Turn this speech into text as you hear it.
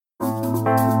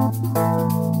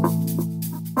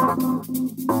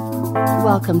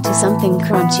Welcome to Something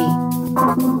Crunchy.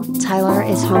 Tyler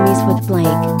is homies with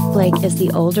Blake. Blake is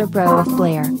the older bro of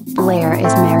Blair. Blair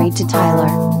is married to Tyler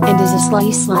and is a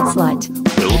slutty slut.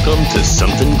 Welcome to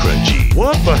Something Crunchy.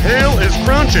 What the hell is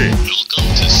crunchy?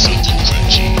 Welcome to Something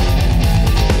Crunchy.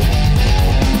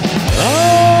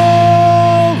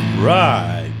 All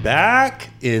right, back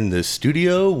in the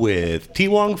studio with T.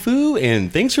 Wong Fu,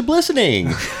 and thanks for listening.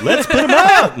 Let's put them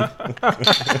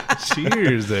out.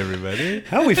 Cheers, everybody.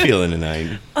 How are we feeling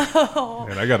tonight?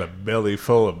 And I got a belly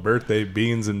full of birthday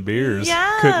beans and beers.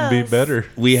 Yes. Couldn't be better.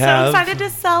 We So have. excited to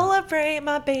celebrate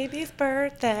my baby's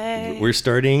birthday. We're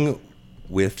starting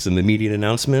with some immediate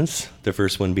announcements. The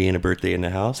first one being a birthday in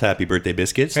the house. Happy birthday,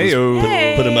 biscuits. Let's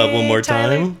Hey-o. put them up one more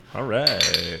Tyler. time. All right.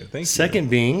 Thank you. Second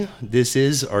being, this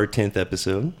is our 10th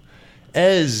episode.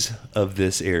 As of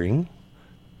this airing,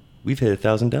 we've hit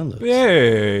 1,000 downloads.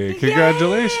 Yay.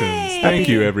 Congratulations. Yay. Thank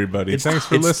you, everybody. Thanks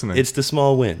for listening. It's the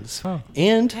small wins. Oh.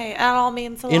 And Hey, that all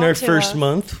means a lot in our to first us.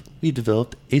 month, we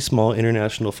developed a small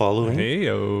international following.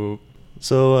 Hey-o.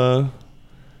 So,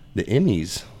 the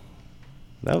Emmys.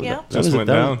 That, Yeah. that, Just was went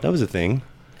that, down. that was a thing.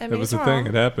 That was the thing.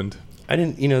 It happened. I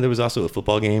didn't, there was also a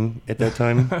football game at that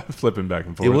time. Flipping back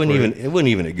and forth. It wasn't for even you. it wasn't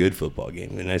even a good football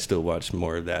game, and I still watched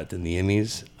more of that than the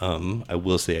Emmys. I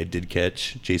will say I did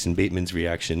catch Jason Bateman's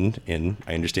reaction, and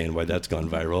I understand why that's gone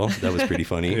viral. That was pretty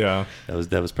funny. Yeah.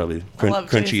 that was probably I love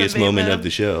Jason crunchiest moment Bateman. of the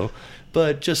show.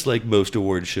 But just like most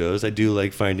award shows, I do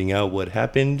like finding out what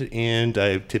happened, and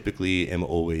I typically am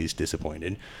always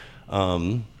disappointed.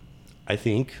 I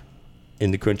think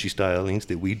in the crunchy stylings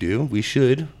that we do, we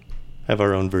should have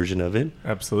our own version of it.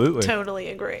 Absolutely. Totally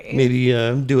agree. Maybe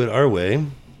do it our way.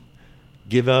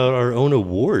 Give out our own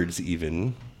awards,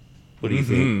 even. What do you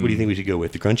think? What do you think we should go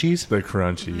with? The Crunchies? The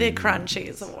crunchy. The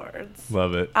Crunchies Awards.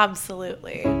 Love it.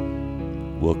 Absolutely.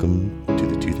 Welcome to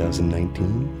the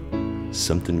 2019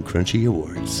 Something Crunchy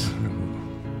Awards.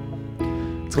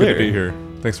 It's good to be here.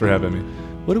 Thanks for having me.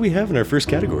 What do we have in our first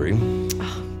category?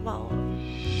 Well,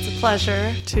 it's a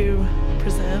pleasure to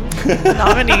present the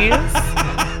nominees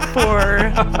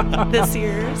for this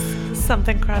year's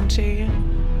Something Crunchy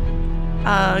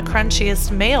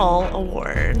Crunchiest Male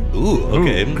Award. Ooh,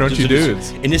 okay. Ooh, crunchy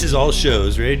dudes. And this is all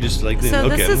shows, right? Just like So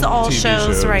okay. this is all TV shows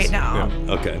shows. right now.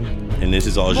 Yeah. Okay. And this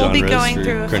is all We'll genres be going for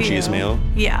through a Crunchiest few. Male?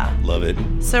 Yeah. Love it.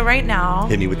 So right now,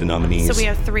 Hit me with the nominees. so we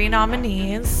have 3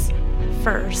 nominees.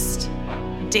 First,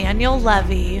 Daniel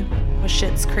Levy with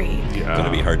Schitt's Creek. Yeah. Gonna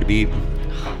be hard to beat.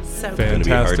 So Gonna be hard to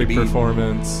Fantastic beat.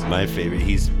 performance. My favorite.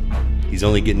 He's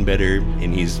only getting better,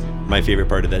 and he's my favorite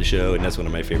part of that show, and that's one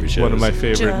of my favorite shows. One of my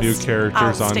favorite new Just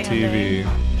characters on outstanding. TV.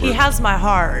 He has my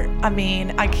heart. I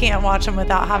mean, I can't watch him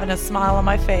without having a smile on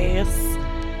my face.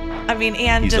 I mean,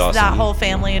 and He's just that awesome. whole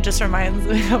family, it just reminds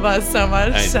me of us so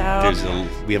much.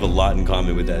 We have a lot in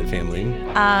common with that family.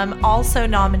 Also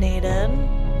nominated,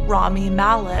 Rami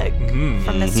Malek Mm-hmm.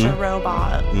 from Mr.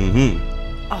 Robot.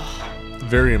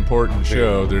 Very important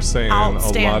show. They're saying a lot of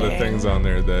Outstanding. things on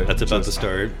there that That's about to just-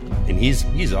 start, and he's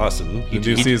awesome. The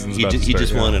new season's about to he just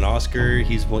start, won yeah. an Oscar.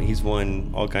 He's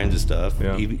won all kinds of stuff.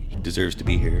 Yeah. He deserves to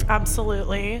be here.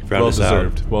 Absolutely. Round Well us out.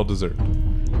 deserved. Well deserved.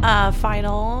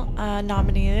 Final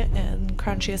nominee in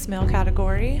Crunchiest Male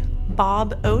category,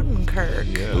 Bob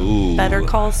Odenkirk. Yeah. Ooh, Better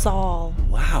Call Saul.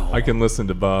 Wow, I can listen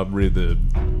to Bob read the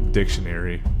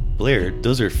dictionary. Blair,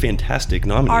 those are fantastic Are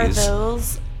nominees.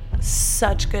 those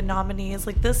such good nominees?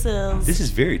 Like, this is This is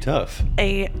very tough.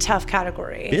 a tough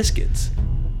category. Biscuits.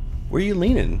 Where are you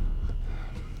leaning?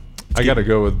 I got to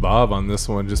go with Bob on this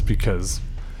one just because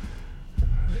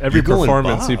every You're going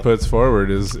performance he Bob. puts forward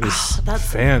is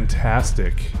that's-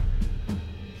 fantastic.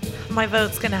 My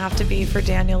vote's gonna have to be for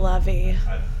Daniel Levy.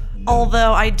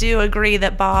 Although I do agree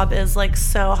that Bob is like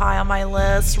so high on my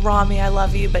list. Rami, I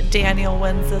love you, but Daniel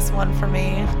wins this one for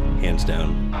me. Hands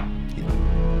down.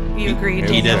 You agree, he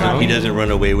Daniel doesn't- Levy? He doesn't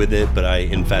run away with it, but I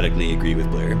emphatically agree with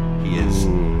Blair. He is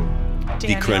Ooh. the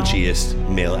Daniel. crunchiest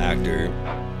male actor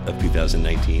of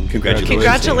 2019. Congratulations.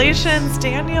 Congratulations,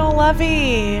 Daniel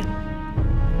Levy.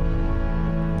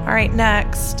 All right,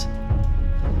 next.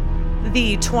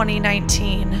 The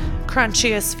 2019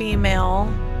 Crunchiest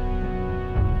Female.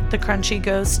 The Crunchy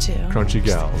goes to. Crunchy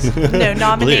gals. No,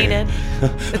 nominated.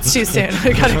 It's too soon.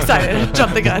 I got excited.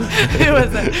 Jumped the gun. Who was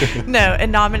it? No,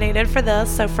 and nominated for this.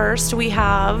 So first we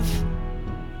have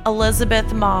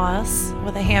Elizabeth Moss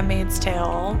with A Handmaid's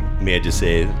Tale. May I just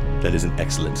say that is an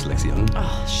excellent selection.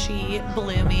 Oh, she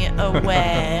blew me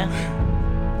away.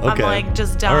 I'm Okay. like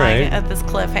just All dying right. at this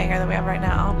cliffhanger that we have right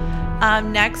now.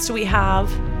 Next we have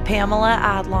Pamela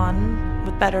Adlon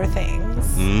with Better Things.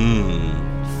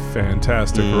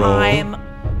 Fantastic role. I'm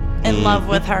in in love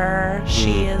with her.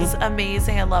 She is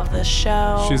amazing. I love this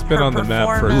show. She's been Her on the map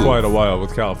for performance. quite a while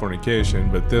with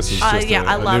Californication, but this is just Yeah,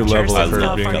 I a new loved her level of since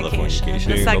her being, Californication. being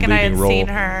The in second a I had leading role. seen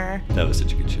her, That was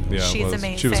such a good show. Yeah, it She's was.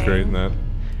 amazing. She was great in that.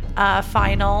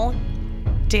 final,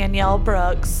 Danielle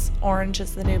Brooks, Orange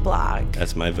is the New Black.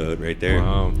 That's my vote right there.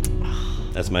 Wow.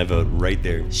 That's my vote right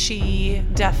there. She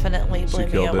definitely blew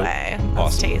me killed it. away. That's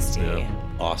Awesome. tasty. Yeah.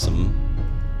 Awesome.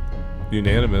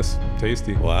 Unanimous.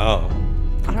 Tasty. Wow. All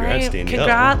Congrats, right, Danielle.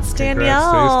 congrats,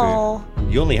 Danielle.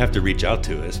 You only have to reach out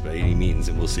to us by any means,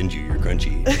 and we'll send you your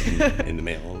crunchy in the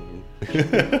mail.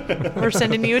 We're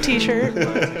sending you a t-shirt.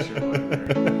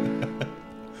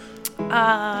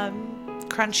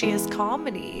 Crunchiest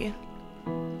comedy.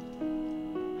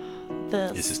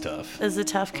 This is tough. Is a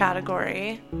tough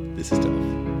category. This is tough.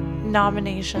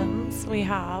 Nominations, we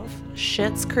have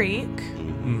Schitt's Creek,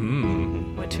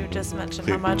 which we just mentioned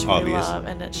how much we Obvious. love,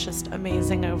 and it's just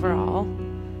amazing overall.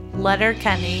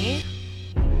 Letterkenny,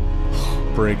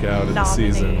 Breakout of the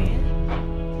season.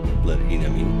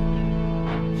 Letterkenny.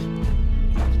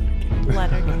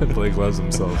 Blake loves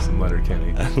himself some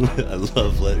Letterkenny. I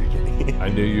love Letterkenny. I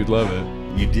knew you'd love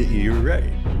it. You did. You were right.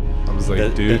 I was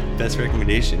like, dude, best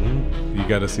recommendation. you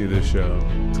got to see this show.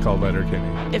 It's called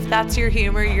Letterkenny. If that's your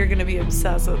humor, you're gonna be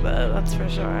obsessed with it. That's for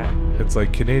sure. It's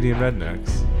like Canadian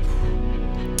rednecks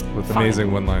with Fine.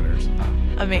 amazing one-liners.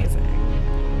 Amazing.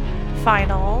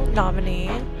 Final nominee,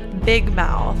 Big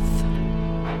Mouth.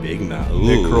 Big Mouth.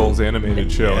 Nick Ooh. Kroll's animated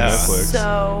show Yeah. on Netflix.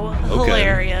 So Okay.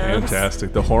 hilarious.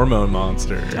 Fantastic. The Hormone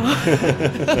Monster.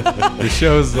 The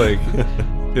show's like,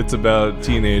 it's about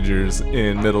teenagers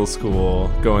in middle school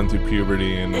going through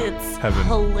puberty and It's having.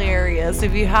 hilarious.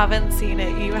 If you haven't seen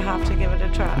it, you have to give it a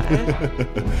try.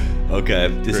 Okay,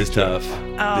 this Great is show. tough.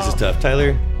 Oh. This is tough.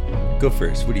 Tyler, go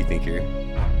first. What do you think here?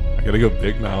 I gotta go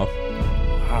Big Mouth.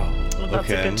 Wow. Well, that's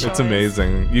a Okay. good choice. It's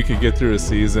amazing. You could get through a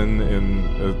season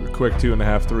in a quick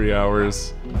 2.5, 3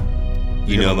 hours.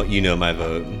 You know my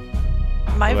vote.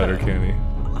 My vote, Letterkenny.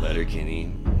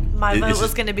 Letterkenny. my Is vote this-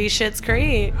 was going to be Schitt's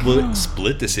Creek. Well,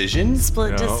 split decision.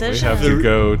 Split No, decision. we have to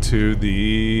go to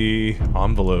the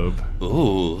envelope.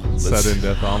 Ooh. let's- Sudden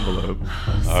death envelope.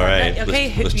 All right.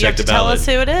 Okay, Let's you check have to the tell ballot. us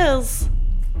who it is.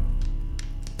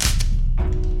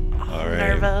 All right.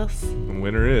 Nervous. The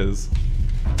winner is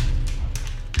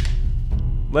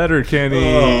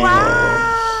Letterkenny. Oh.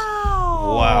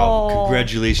 Wow. Wow.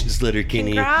 Congratulations,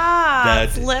 Letterkenny. Congrats, That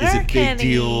is a big Letterkenny.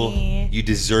 deal. You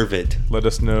deserve it. Let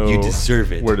us know You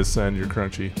deserve it. where to send your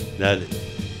crunchy. That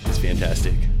is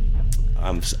fantastic.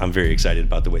 I'm very excited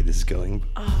about the way this is going.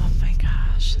 Oh my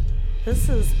gosh. This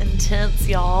is intense,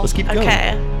 y'all. Let's keep going.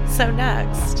 Okay, so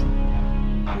next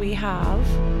we have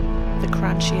the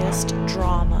crunchiest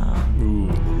drama. Ooh.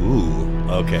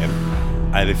 Ooh. Okay.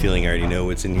 I have a feeling I already know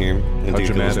what's in here. I'm gonna How take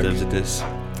a couple dramatic. steps at this.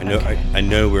 I know. Okay. I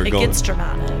know we're It going. gets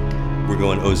dramatic. We're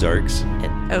going Ozarks.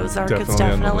 Ozark is on the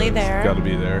definitely list. there. Gotta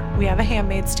be there. We have a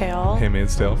Handmaid's Tale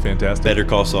Handmaid's Tale. Fantastic. Better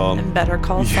Call Saul. and Better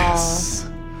Call Yes.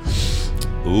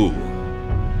 Ooh. Saul.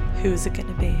 Who's it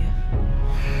gonna be?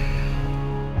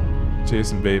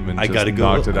 Jason Bateman I just gotta go.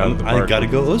 knocked it out of the park. I gotta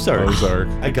go Ozark. Ozark.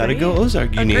 I gotta go Agreed.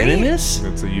 Ozark. Agreed. Unanimous.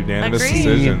 It's a unanimous Agreed.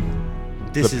 decision.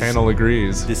 This The is panel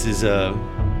agrees. This is how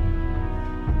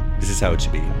it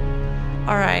should be.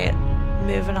 All right,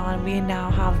 moving on. We now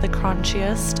have the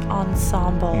crunchiest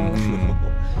ensemble. Mm.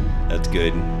 That's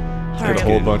good. All Get a right,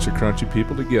 whole bunch of crunchy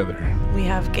people together. we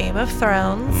have Game of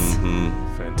Thrones.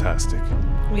 Mm-hmm. Fantastic.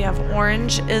 We have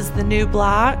Orange is the New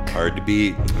Black. Hard to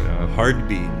beat. Yeah. Hard to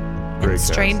beat. Great And cast.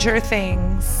 Stranger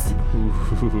Things.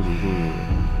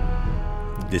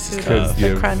 This is Who Could does tough. the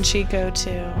give- crunchy go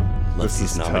to? Love This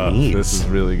these is tough. nominees. This is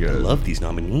really I good. love these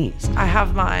nominees. I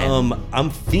have mine. I'm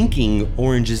thinking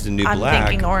Orange is the New I'm Black.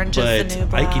 thinking Orange is the but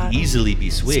New I Black. could easily be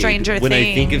swayed Stranger when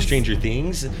I think of Things. Stranger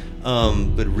Things.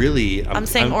 But really, I'm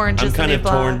saying Orange I'm is the kind New of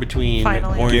torn Black, between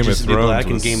finally. Orange Game of is the New Thrones Black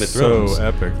and was Game of Thrones. so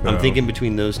epic, I'm though. thinking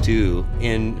between those two,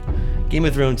 and Game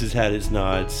of Thrones has had its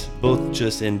nods. Both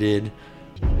just ended.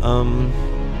 I'm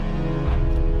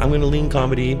gonna lean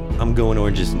comedy. I'm going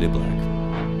Orange is the New Black,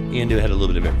 and it had a little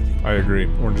bit of everything. I agree.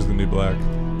 Orange is the New Black.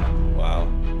 Wow.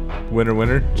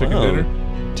 Winner, chicken Wow. dinner.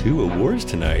 2 awards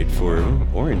tonight for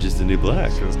Orange is the New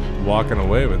Black. Just walking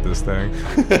away with this thing.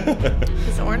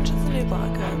 Is Orange is the New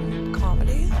Black a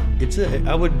comedy? It's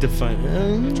I would define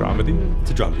Dramedy?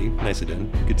 It's a dramedy. Nicely done.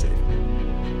 Good save.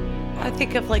 I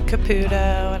think of like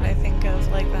Caputo, and I think of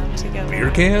like them together. Beer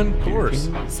can? Of course.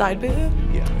 Side boob.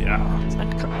 Yeah.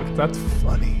 Yeah. That's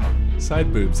funny.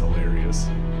 Side boob's hilarious.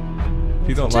 If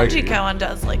you don't like Genji Cohen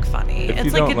does like funny. If It's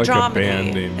you like don't a like a band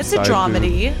dramedy. named It's a Side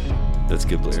dramedy. That's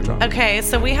good, Blair. Dramedy. Okay,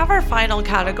 so we have our final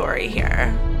category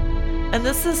here. And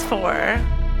this is for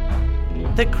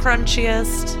the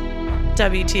crunchiest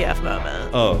WTF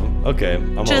moment. Oh, okay.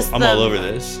 I'm Just all over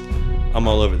this. I'm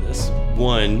all over this.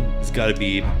 One, it's got to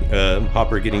be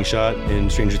Hopper getting shot in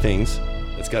Stranger Things.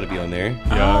 That's got to be on there.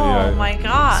 Oh my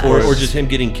god. Or just him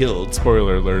getting killed.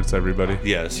 Spoiler alerts, everybody.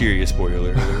 Yeah, serious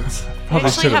spoiler alerts. We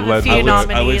actually should've have a led few with-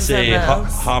 nominees I would say in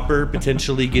this. Hopper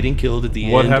potentially getting killed at the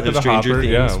What end happened of to Stranger Hopper?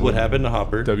 Things. Yeah, What happened to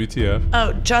Hopper? WTF?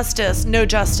 Oh, justice. No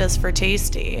justice for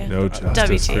Tasty. No justice for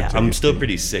WTF. Tasty. I'm still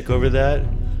pretty sick over that.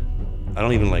 I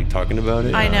don't even like talking about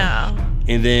it. I know.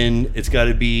 And then it's got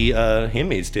to be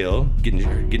Handmaid's Tale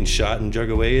getting shot and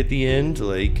drug away at the end.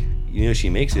 Like, she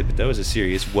makes it, but that was a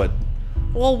serious what.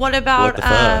 Well, what about What the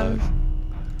fuck?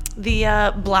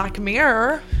 the Black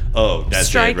Mirror? Oh, that's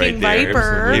Striking it right there.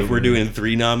 Viper. If we're doing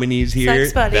 3 nominees here,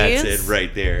 Sex Buddies. that's it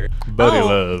right there. Buddy Oh.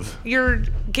 love. Your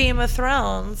Game of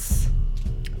Thrones.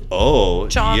 Oh,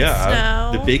 Jon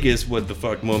yeah. Snow. The biggest what the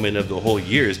fuck moment of the whole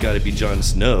year has got to be Jon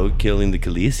Snow killing the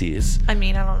Khaleesi's. I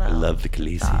mean, I don't know. I love the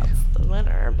Khaleesi. That's the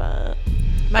winner, but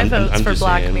my I'm vote's for just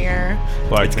Black saying. Mirror.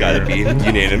 Black It's got to be Mirror.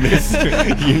 unanimous.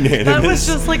 Unanimous. That was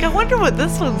just like, I wonder what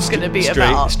this one's gonna be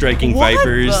about. Striking What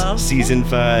Vipers, the- season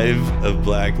 5 of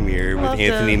Black Mirror with Loved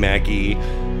Anthony it. Mackie.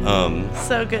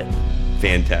 So good.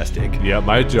 Fantastic. Yeah,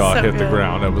 my jaw So hit the good.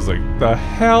 ground. I was like, the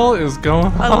hell is going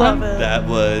on? I love it. That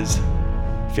was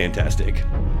fantastic.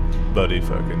 Buddy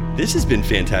fucking. This has been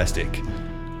fantastic.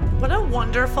 What a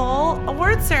wonderful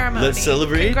award ceremony. Let's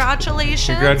celebrate.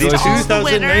 Congratulations, Congratulations. to all the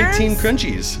 2019 winners.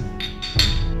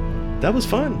 Crunchies. That was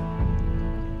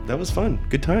fun. That was fun.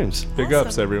 Good times. Big Awesome.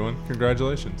 ups, everyone.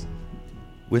 Congratulations.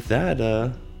 With that,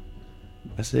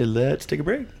 I say let's take a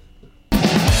break.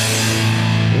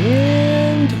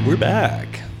 And we're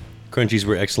back. Crunchies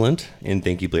were excellent, and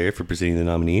thank you, Blair, for presenting the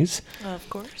nominees. Of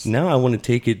course. Now I want to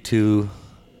take it to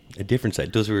a different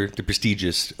side. Those were the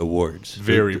prestigious awards.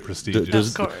 Very Th- prestigious. Those,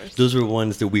 Of course. those are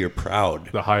ones that we are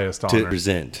proud The highest to honor.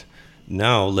 present.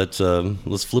 Now let's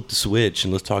flip the switch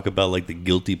and let's talk about like the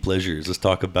guilty pleasures. Let's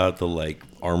talk about the like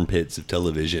armpits of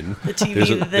television. The TV There's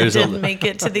a- that there's a- didn't make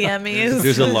it to the Emmys.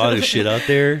 There's a lot of shit out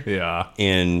there, Yeah.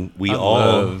 and we I all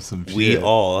love some shit.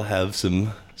 have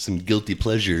some guilty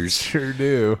pleasures. Sure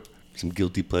do. Some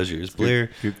guilty pleasures. Blair,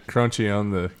 Get crunchy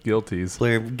on the guilties.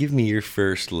 Blair, give me your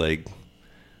first like,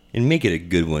 and make it a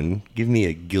good one. Give me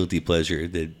a guilty pleasure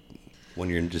that one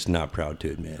you're just not proud to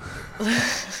admit.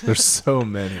 There's so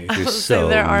many. There's So so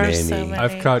there are many. so many.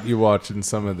 I've caught you watching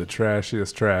some of the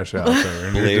trashiest trash out there,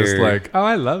 and you're just Blair. like, oh,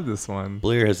 I love this one.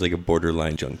 Blair has like a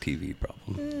borderline junk TV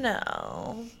problem.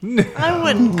 No. I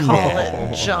wouldn't call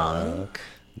it junk.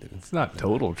 It's not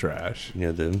total trash.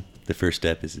 You know, the first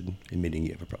step is admitting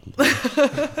you have a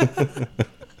problem.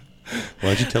 Why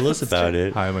don't you tell us about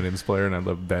it? Hi, my name's Blair, and I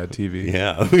love bad TV.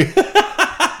 Yeah.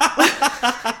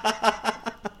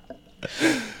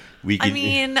 we could, I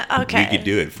mean, okay. We could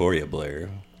do it for you, Blair.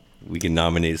 We can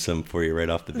nominate some for you right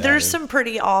off the bat. There's some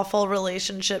pretty awful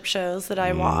relationship shows that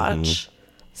I watch.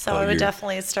 So Oh, I would you're-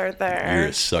 definitely start You're there.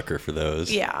 a sucker for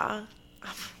those. Yeah.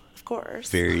 Of course.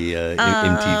 Very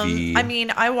MTV. I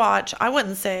mean, I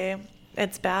wouldn't say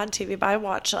it's bad TV, but I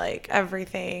watch like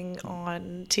everything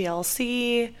on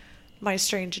TLC, My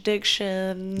Strange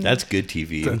Addiction. That's good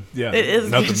TV. Yeah, It is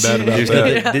nothing good bad shit. about There's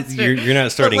that. nothing- it's you're, true. you're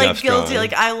not starting but, like, off strong. guilty.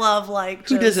 Like I love like.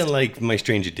 Who just- doesn't like My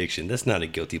Strange Addiction? That's not a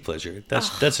guilty pleasure.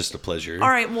 That's just a pleasure. All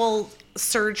right. Well,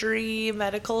 surgery,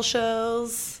 medical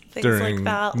shows, things During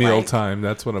like that. mealtime,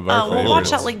 that's one of our We'll favorites. watch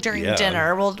that like during Yeah.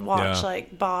 dinner. We'll watch Yeah.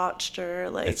 like Botched or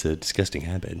like It's a disgusting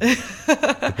habit.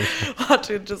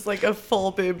 watching just like a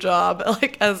full boob job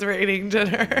like as we're eating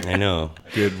dinner. I know.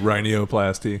 Good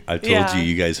rhinioplasty. I've told Yeah.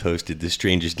 you guys hosted the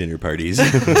strangest dinner parties.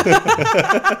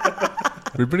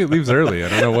 Everybody leaves early. I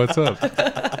don't know what's up.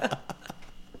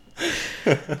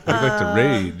 I'd like to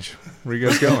rage. Where you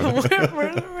guys going? Where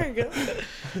am I going?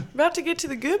 About to get to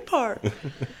the good part.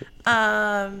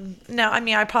 No, I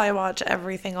mean I probably watch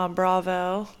everything on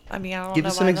Bravo. I mean I don't Give know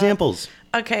us some why not. examples.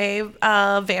 Okay,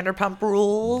 Vanderpump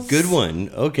Rules. Good one.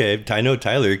 Okay, I know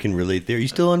Tyler can relate there. You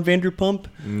still on Vanderpump?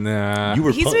 Nah. You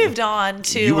were He's pump- moved on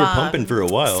to You were pumping for a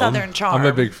while. Southern Charm. I'm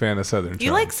a big fan of Southern Charm.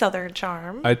 You like Southern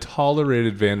Charm? I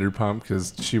tolerated Vanderpump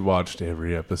because she watched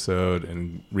every episode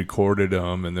and recorded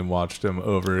them and then watched them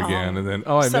over again. And then,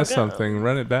 I so missed good. something.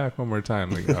 Run it back one more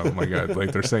time. Like, oh my God.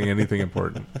 Like they're saying anything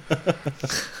important.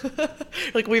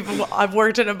 Like I've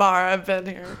worked in a bar. I've been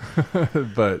here.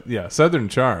 But yeah, Southern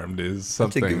Charmed is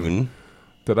That's a good something one.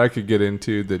 that I could get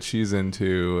into that she's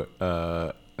into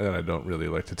that I don't really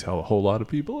like to tell a whole lot of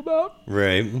people about.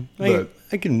 Right. But-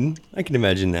 I can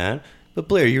imagine that. But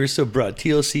Blair, you were so broad.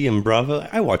 TLC and Bravo.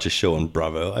 I watch a show on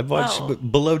Bravo. I've watched Oh.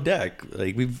 Below Deck.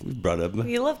 Like we've brought up.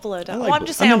 You love Below Deck. I like Well, I'm Be-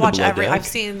 just saying I I'm into watch Below every. Deck. I've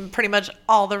seen pretty much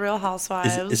all the Real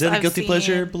Housewives. Is that a I've guilty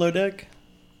pleasure? seen- Below Deck.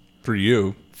 For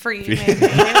you. For you, maybe.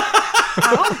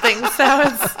 I don't think so.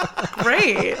 It's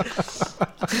great.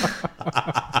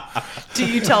 Do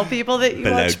you tell people that you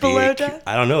watch Below Deck?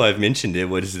 I don't know. I've mentioned it.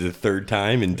 What is it? The third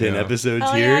time in 10 Yeah. episodes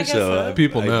Oh, yeah, here. I guess so so.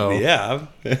 People know. Yeah.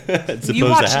 It's You supposed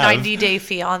watch to have. 90 Day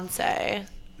Fiance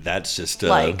That's just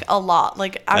like a lot.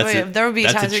 Like I that's mean, a- there would be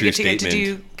that's a times where you true get to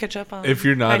statement. catch up on. If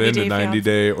you're not 90 into Day 90 Fiance.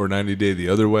 Day or 90 Day the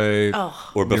other way,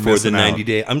 Oh, or You're before the missing 90 out.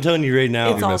 day. I'm telling you right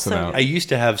now. it's You're missing also out. I used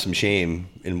to have some shame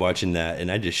in watching that,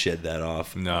 and I just shed that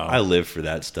off. No. I live for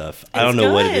that stuff. I It's don't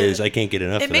know what it good. is. I can't get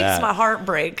enough it of makes that. my heart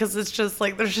break because it's just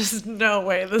like there's just no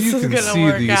way this You is can gonna see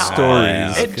work these out.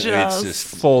 stories. It It's just, just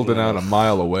folding out a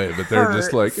mile away, but they're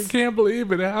just like, I Hurts. can't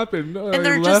believe it happened. and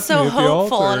they're just so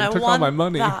hopeful, and I took want all my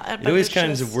money. that. it but always it's kind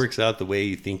just- of works out the way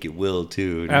you think it will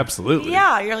too. Absolutely.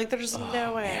 Yeah, you're like there's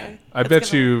no way. I It's bet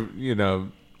gonna- you know,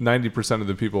 90% of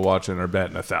the people watching are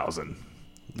betting 1,000.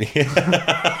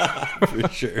 For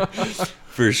sure.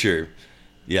 For sure.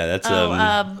 Yeah, that's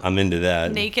I'm into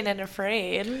that. Naked and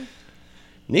Afraid.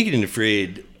 Naked and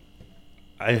Afraid.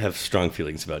 I have strong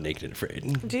feelings about Naked and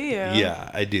Afraid. Do you? Yeah,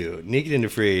 I do. Naked and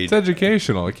Afraid. It's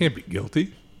educational. It can't be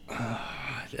guilty.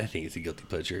 I think it's a guilty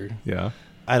pleasure. Yeah.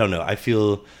 I don't know. I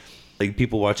feel like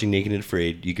people watching Naked and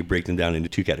Afraid, you could break them down into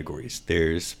two categories.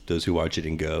 There's those who watch it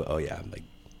and go, "Oh yeah, like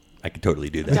I could totally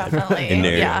do that." Definitely. and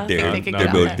they're Yeah, they're they could get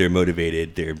out there. they're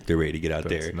motivated. They're ready to get out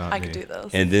That's there. not I me. could do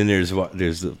this. And then there's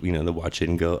the the watch it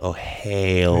and go, "Oh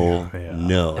hell Yeah.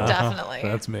 no." Definitely.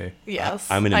 That's me. Yes,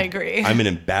 I agree. I'm an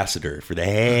ambassador for the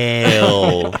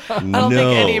hell. I don't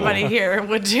think anybody here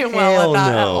would do well Hell at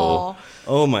that no. at all.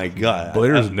 Oh my god.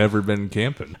 Blair's never been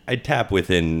camping. I tap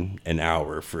within an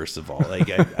hour. First of all, like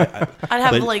I I'd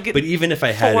have but even if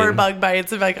I had 4 bug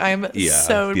bites, I'd be like, I'm Yeah,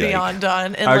 so be like, beyond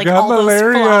done. And I like got all those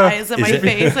malaria. flies in Is my it-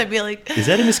 face, I'd be like, is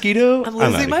that a mosquito? I'm outta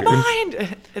losing my here.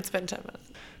 mind. It's been 10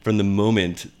 minutes. From the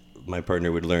moment my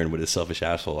partner would learn what a selfish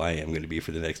asshole I am going to be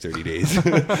for the next 30 days.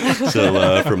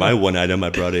 So for my one item,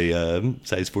 I brought a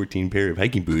size 14 pair of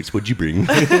hiking boots. What'd you bring?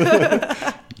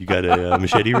 You got a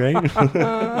machete, right?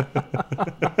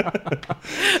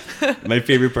 My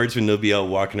favorite part's when they'll be out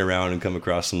walking around and come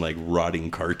across some like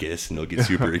rotting carcass and they'll get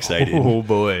super excited. Oh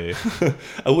boy.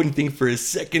 I wouldn't think for a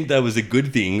second that was a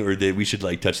good thing or that we should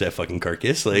like touch that fucking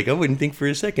carcass. Like I wouldn't think for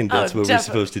a second that's what we're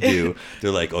supposed to do.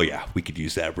 They're like, oh yeah, we could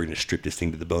use that. We're going to strip this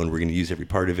thing to the bone. We're going to use every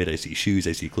part of it. I see shoes,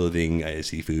 I see clothing, I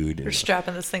see food. You're And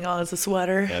strapping this thing on as a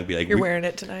sweater. I'd be like, You're we- wearing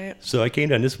it tonight. so I came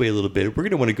down this way a little bit. We're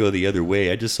going to want to go the other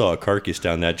way. I just saw a carcass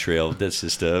down that trail. That's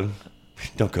just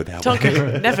don't go that Don't way.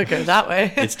 go, never go that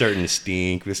way. It's starting to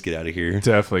stink. Let's get out of here.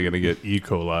 Definitely going to get E.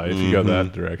 coli if you go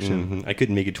that direction. I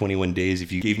couldn't make it 21 days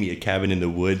if you gave me a cabin in the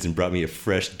woods and brought me a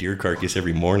fresh deer carcass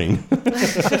every morning.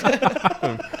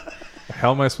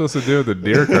 How am I supposed to do with a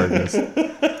deer carcass?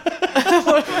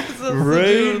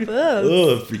 Right?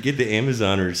 Oh, forget the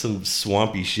Amazon or some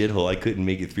swampy shithole. I couldn't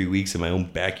make it 3 weeks in my own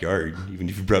backyard, even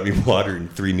if you brought me water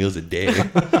and 3 meals a day.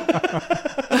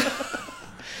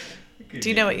 Do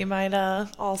you know what you might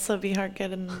also be hard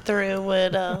getting through?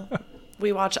 Would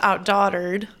we watch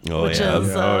Outdaughtered? Oh, which yeah. is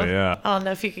Oh, yeah. I don't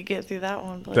know if you could get through that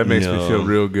one. But That makes me No. feel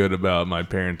real good about my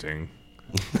parenting.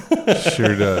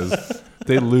 Sure does.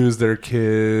 They lose their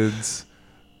kids.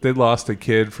 They lost a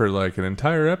kid for like an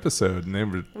entire episode, and they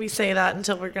were we say that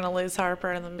until we're gonna lose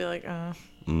Harper, and then be like, oh,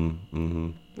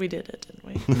 we did it, didn't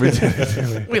we? we did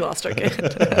it. We lost our kid.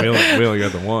 We only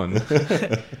got the one.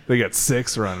 They got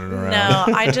 6 running around. No,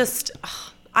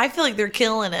 I feel like they're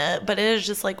killing it, but it is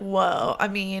just like, whoa. I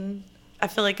mean, I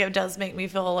feel like it does make me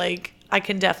feel like I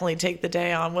can definitely take the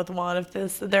day on with one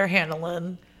if they're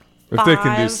handling If they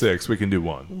can do 5 6, we can do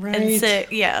 1 and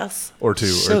 6. Yes, or 2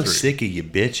 so or 3. sick of you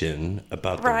bitching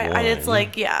about the right. one. And it's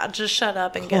like, yeah, just shut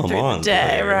up and get Come through on, the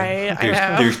day, Blair. right? I There's,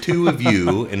 know. there's 2 of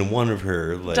you and 1 of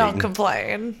her. Like, Don't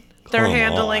complain. They're Come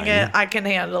handling on. it. I can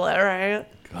handle it, right?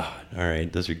 God. All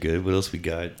right, those are good. What else we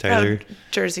got, Tyler?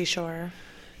 Jersey Shore.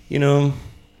 You know,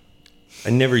 I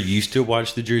never used to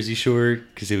watch the Jersey Shore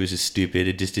because it was just stupid.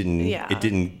 It just didn't. Yeah. It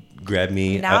didn't grab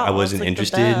me. Now I wasn't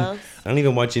it's, like, the interested. best. I don't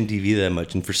even watch MTV that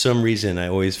much, and for some reason, I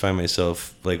always find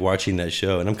myself like watching that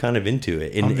show, and I'm kind of into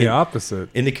it. And, I'm the opposite.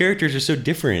 and the characters are so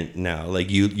different now.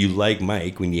 Like you like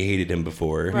Mike when you hated him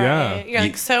before. Right. Yeah. You're You-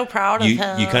 like so proud of You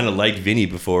him. kind of liked Vinny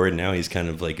before, and now he's kind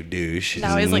of like a douche.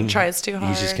 Now he's, like, And tries too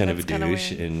He's just hard. kind of a That's kinda douche,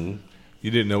 weird. and You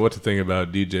didn't know what to think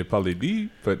about DJ Pauly D,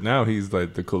 but now he's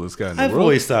like the coolest guy in the I've world.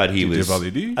 always thought he DJ was.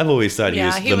 Pauly D. I've always thought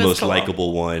Yeah, he he was the was most cool.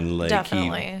 likable one. Like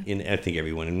Definitely. and I think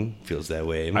everyone feels that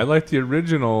way. I like the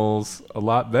originals a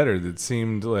lot better. That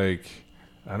seemed like,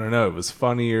 I don't know, it was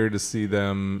funnier to see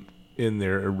them in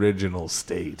their original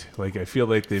state. Like I feel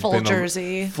like they've Full been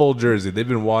Jersey. Full Jersey. They've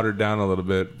been watered down a little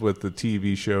bit with the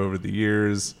TV show over the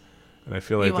years, and I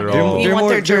feel like You they're want all. You want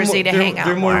their jersey to hang out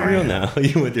They're more more. real now.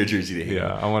 You want their jersey to hang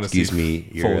Yeah, out. I want to see Excuse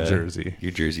me, full jersey.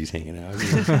 Your jersey's hanging out.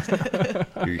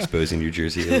 You're exposing your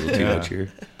jersey a little too Yeah. much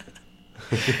here.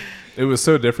 It was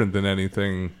so different than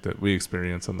anything that we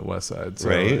experienced on the West Side. So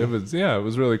Right. it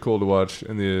was really cool to watch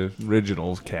in the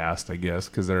original cast, I guess,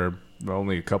 because there are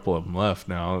only a couple of them left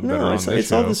now that are No, on it's, this it's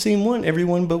show. all the same one.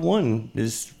 Everyone but one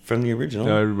is from the original.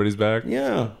 Now everybody's back.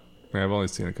 Yeah, I've only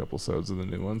seen a couple episodes of the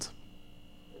new ones.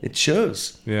 it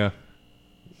shows. Yeah.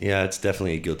 Yeah, it's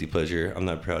definitely a guilty pleasure. I'm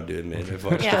not proud to admit. I've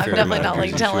watched Yeah, a I'm fair definitely amount not of like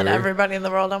Jersey telling Shore. everybody in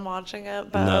the world I'm watching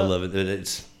it. But No, I love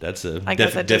it. That's a I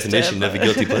guess I just definition did, of a but-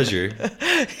 guilty pleasure.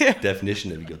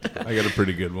 Definition of a guilty pleasure. I got a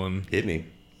pretty good one. Hit me.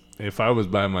 If I was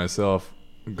by myself,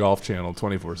 Golf Channel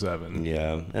 24/7.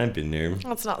 Yeah, I've been there.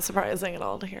 That's not surprising at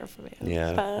all to hear from you.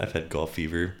 Yeah, But I've had golf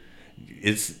fever.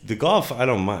 It's the golf. I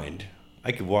don't mind.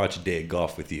 I could watch a day of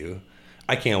golf with you.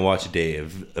 I can't watch a day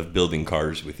of building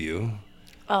cars with you.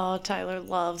 oh, Tyler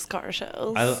loves car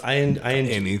shows. I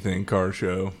Anything car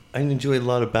show. enjoy a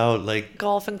lot about like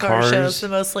Golf and car cars. shows, the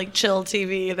most like chill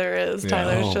TV there is. Yeah.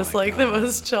 Tyler's Oh just my like the God.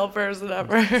 most chill person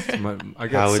ever. I How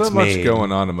got so it's much made.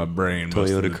 going on in my brain.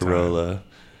 most of the Toyota time. Corolla.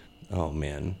 Oh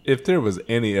man. If there was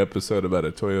any episode about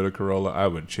a Toyota Corolla, I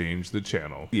would change the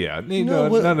channel. Yeah, none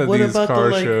of what these about car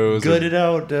the like shows. gutted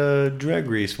out drag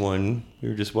race one we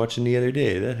were just watching the other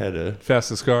day? That had a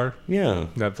Fastest Car. yeah.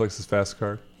 Netflix's Fast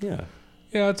Car. Yeah.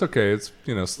 Yeah, it's okay. It's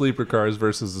sleeper cars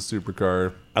versus the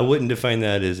supercar. I wouldn't define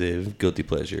that as a guilty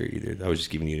pleasure either. I was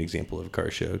just giving you an example of a car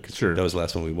show because Sure. that was the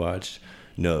last one we watched.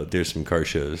 No, there's some car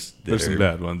shows. That There's some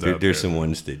bad ones out There's there. some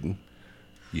ones that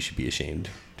you should be ashamed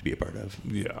to be a part of.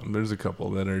 Yeah, there's a couple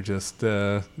that are just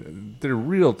they're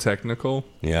real technical.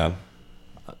 Yeah,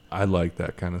 I like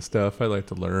that kind of stuff. I like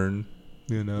to learn.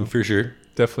 for sure.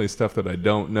 Definitely stuff that I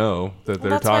don't know that Well, they're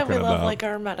that's why talking we love about. like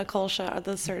our medical show,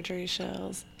 the surgery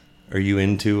shows. Are you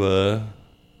into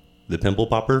the pimple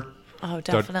popper? Oh,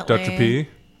 Doc- definitely. Dr. P,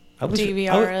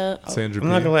 DVR it. Sandra I'm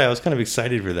P. not gonna lie, I was kind of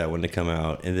excited for that one to come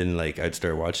out, and then like I'd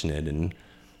start watching it, and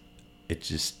it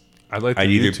just I like the I'd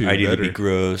YouTube either better. be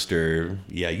grossed or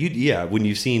when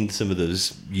you've seen some of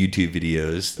those YouTube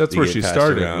videos. That's that where get she passed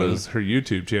started. around. Was her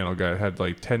YouTube channel had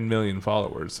like 10 million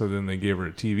followers. So then they gave her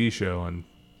a TV show on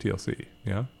TLC.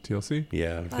 Yeah, TLC.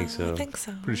 Yeah, I think so. I think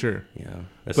so. Pretty sure. Yeah,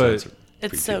 that But sounds It's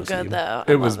pretty so TLC. good though.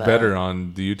 I It was love better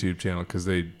on the YouTube channel because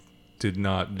they did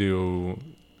not do.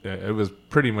 It was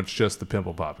pretty much just the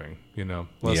pimple popping.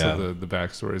 Less Yeah. of the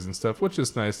backstories and stuff, which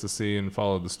is nice to see and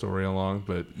follow the story along.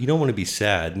 But You don't want to be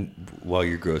sad while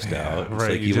you're grossed out. It's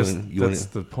right, like you just you that's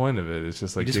want the point of it. It's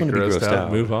just like just get want to be grossed grossed out,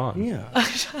 out. move on. Yeah,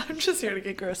 I'm just here to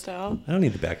get grossed out. I don't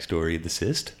need the backstory of the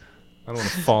cyst. I don't want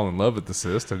to fall in love with the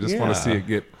cyst. I just want to see Yeah. it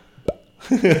get.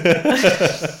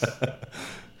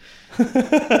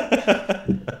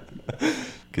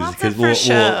 Lots of for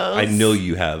shows. I know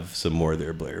you have some more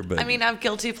there, Blair. But I mean, I have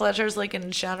guilty pleasures like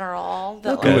in general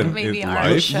that Okay. like In- maybe in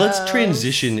aren't life? shows. let's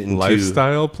transition into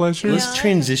Lifestyle pleasures. Let's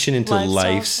transition into Lifestyle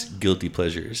life's thing. guilty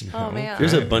pleasures. Oh man.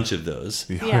 There's a bunch of those.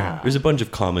 Yeah. There's a bunch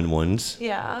of common ones.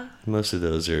 Yeah. Most of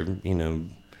those are,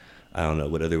 I don't know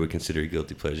what other would consider a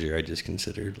guilty pleasure. I just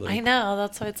considered like I know.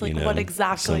 That's why it's like, what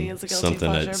exactly is a guilty something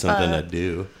pleasure? something I but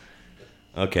do.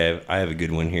 Okay, I have a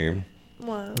good one here,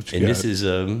 what? and this is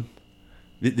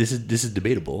this is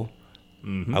debatable.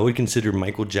 Mm-hmm. I would consider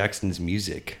Michael Jackson's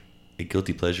music a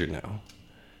guilty pleasure now,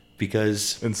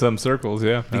 because In some circles,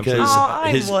 yeah. because Oh,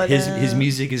 I his wouldn't.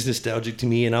 music is nostalgic to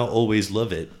me, and I'll always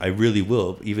love it. I really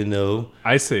will, even though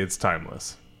I say it's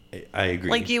timeless. I agree.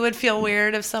 Like you would feel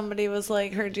weird if somebody was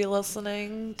like heard you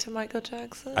listening to Michael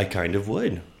Jackson. I kind of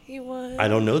would. You would. I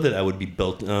don't know that I would be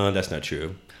that's not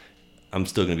true. I'm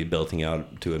still gonna be belting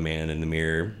out to a man in the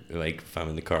mirror, like if I'm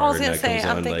in the car I was and gonna that say, comes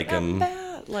I'm on, thinking like I'm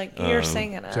bad. Like you're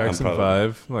singing it. Jackson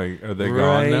probably- 5, like, are they gone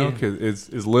Right. now? 'Cause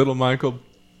is Little Michael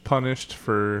punished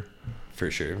for for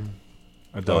sure.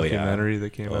 a Oh, yeah. documentary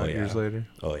that came Oh, out yeah. years later?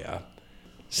 Oh yeah,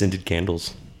 scented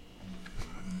candles.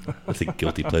 That's a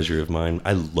guilty pleasure of mine.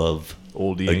 I love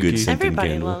Old a Yankee. good scented Everybody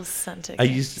candle. loves scented. I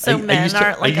used so I men used to,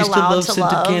 aren't like I used allowed to love scented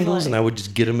love candles, like, and I would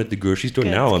just get them at the grocery store.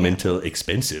 Good Now I'm candle. into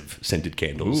expensive scented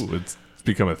candles. Ooh, it's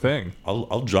become a thing.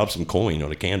 I'll drop some coin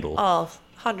on a candle. oh,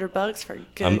 $100 for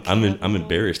good. I'm candle.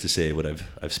 embarrassed to say what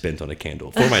I've spent on a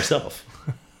candle for myself.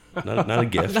 not a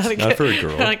gift, Not a not gift. for a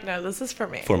girl, Like, no, this is for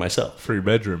me. for myself. For your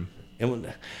bedroom.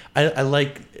 And I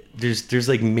like there's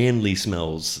like manly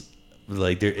smells.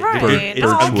 Like Right. it's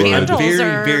Not all I'm candles very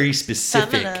are very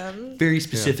specific, feminine. very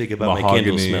specific about my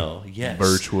candle smell. Yes,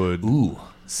 birchwood, Ooh,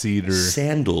 cedar.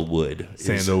 Sandalwood.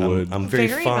 Sandalwood. I'm very,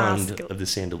 Very fond masculine. of the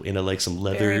sandalwood, and I like some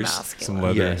Very leathers. masculine. Some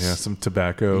leather, Yes. yeah, some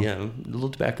tobacco. Yeah, a little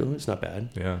tobacco. It's not bad.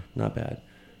 Yeah. Not bad.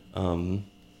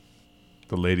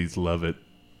 The ladies love it.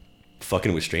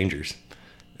 Fucking with strangers.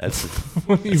 That's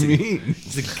What do you mean?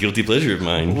 it's a guilty pleasure of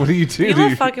mine. What do you do? You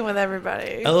love fucking with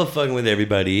everybody. I love fucking with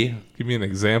everybody. Give me an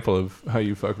example of how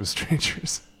you fuck with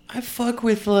strangers. I fuck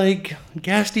with like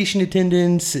gas station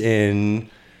attendants and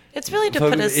It's really to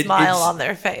fuck put a with- smile it's- on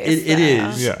their face. It yeah.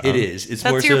 is. Yeah. It is. It's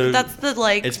more That's so. that's the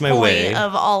like it's my point way.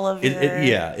 of all of your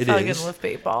it fucking is. with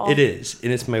people. It is,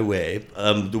 and it's my way.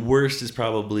 The worst is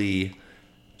probably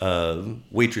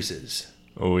waitresses.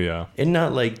 Oh yeah. And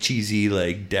not like cheesy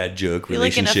like dad joke You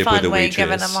like in a relationship fun with a way, waitress.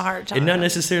 giving them a hard And not time.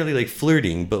 necessarily like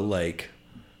flirting, but like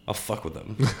I'll fuck with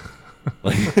them.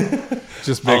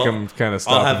 Just make I'll- them kind of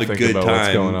I'll stop have and a think good about time.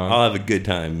 what's going on. I'll have a good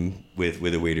time with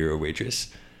a waiter or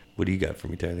waitress. What do you got for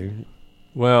me, Tyler?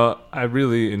 Well, I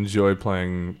really enjoy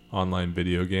playing online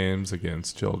video games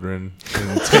against children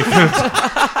and taking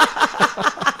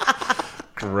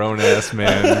grown ass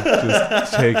man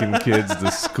just taking kids to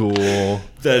school,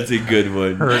 That's a good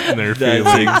one. hurting their That's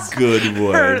feelings. a good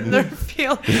one. Hurting their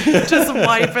feelings, just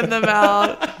wiping them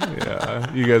out.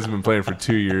 Yeah, you guys have been playing for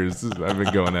 2 years. I've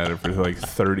been going at it for like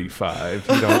 35.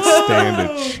 You don't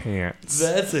stand a chance.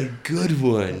 That's a good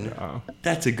one. Oh.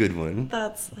 That's a good one.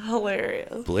 That's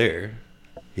hilarious. Blair,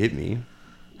 hit me.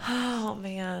 Oh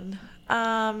man.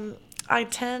 I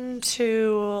tend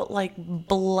to like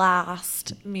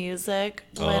blast music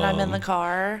when I'm in the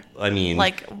car. I mean,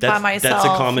 Like by that's myself, a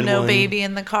common no one. baby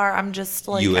in the car. I'm just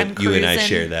like You I'm and cruising. I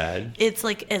share that. It's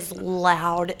like as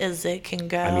loud as it can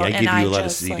go. I mean, I and give you a lot of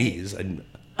just, like, CDs.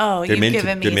 oh, They're you've meant to-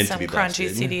 given they're me meant to some be crunchy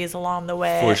blasted. CDs along the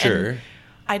way. For and sure.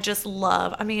 I just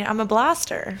love. I mean, I'm a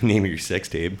blaster. Name your sex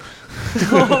tape.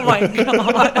 Oh my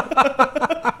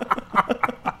god.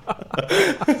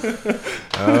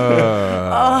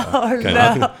 Oh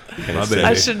no.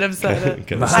 I shouldn't have said it.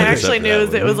 Kinda I set us actually up for knew that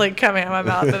as it one. was like coming out of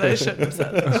my mouth that I shouldn't have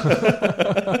said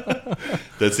it.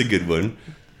 That's a good one.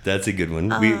 That's a good one.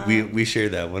 We share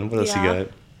that one. What else yeah. you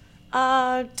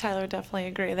got? Tyler would definitely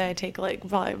agree that I take like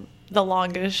probably the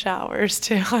longest showers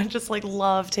too. I just like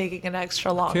love taking an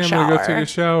extra long Okay, I'm shower. gonna go take a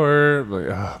shower. Like,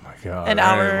 oh my god! An All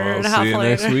hour well, and a half see you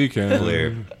next later. weekend.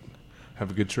 Blair.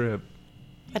 Have a good trip.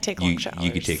 I take long You showers.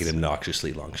 could take an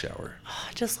obnoxiously long shower.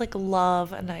 I just like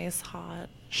love a nice hot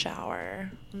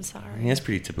shower. I'm sorry. I mean, that's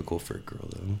pretty typical for a girl,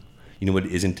 though. You know what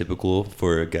isn't typical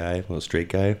for a guy, well, a straight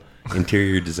guy?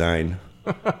 Interior design.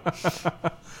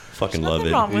 Fucking love Nothing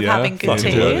it. wrong with Yeah, having good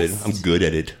Fucking love it. taste. I'm good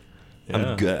at it. Yeah.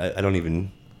 I'm good. I don't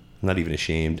even. I'm not even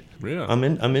ashamed. Yeah. I'm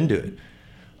into it.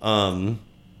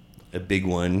 A big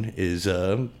one is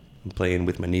playing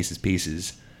with my niece's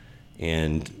pieces,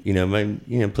 and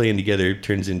playing together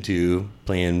turns into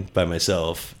playing by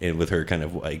myself and with her, kind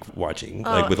of like watching,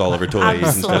 like with all of her toys and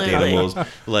stuffed absolutely. animals,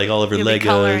 like all of her You'll Legos. be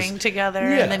coloring together,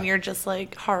 Yeah. and then you're just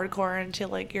like hardcore into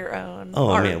like your own Oh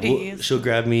art man, piece. she'll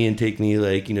grab me and take me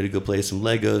to go play some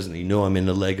Legos, and I'm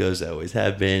into Legos. I always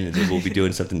have been, and then we'll be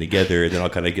doing something together, and then I'll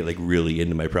kind of get like really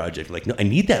into my project. Like, no, I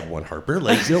need that one, Harper.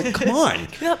 Like, come on,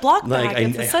 Give that block Like, back.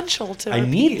 It's essential to. I a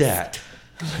need piece. that.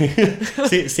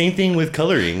 Same thing with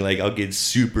coloring. Like, I'll get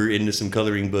super into some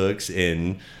coloring books,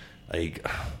 and like,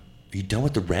 are you done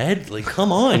with the red? Like,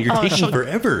 come on, you're taking she'll-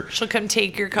 forever. She'll come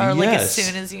take your car like as Yes.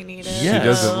 soon as you need it. Yes. She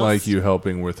doesn't like you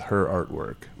helping with her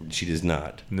artwork. She does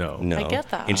not. No. I get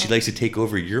that. And she likes to take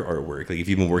over your artwork. Like, if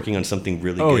you've been working on something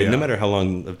really Oh, good, yeah. no matter how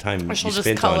long of time Or you she'll just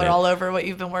spent on color it, all over what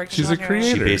you've been working She's on. a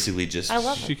creator. she basically just I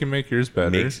love She can make yours better.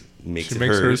 makes she it makes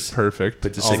hers hers, perfect.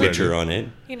 puts a already. signature on it.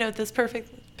 You know what this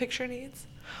perfect picture needs?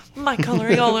 My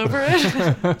coloring all over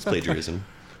it. It's plagiarism.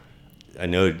 I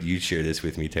know you share this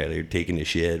with me, Tyler. Taking a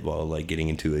shit while like getting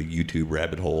into a YouTube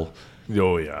rabbit hole.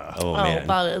 Oh yeah. Oh, Oh, man,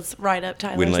 that is right up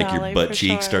Tyler's when like alley your butt for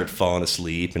cheeks sure. start falling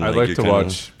asleep, and I like like you're to kinda-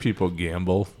 watch people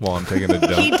gamble while I'm taking a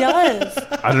He dump. does.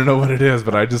 I don't know what it is,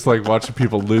 but I just like watching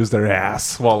people lose their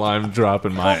ass while I'm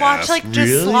dropping my We'll watch ass. like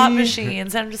just slot Really?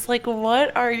 machines. I'm just like,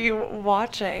 what are you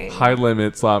watching? High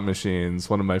limit slot machines.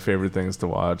 One of my favorite things to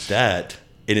watch. that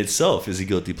in itself is a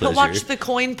guilty pleasure. He'll watch the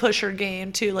coin pusher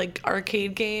game too, like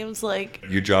arcade games. Like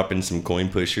You're dropping some coin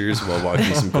pushers while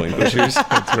watching some coin pushers.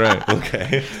 That's right.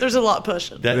 Okay. there's a lot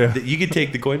pushing. That you could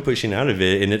take the coin pushing out of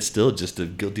it, and it's still just a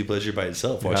guilty pleasure by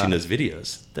itself. Watching Yeah. those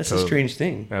videos, that's a Totally. strange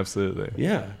thing. Absolutely.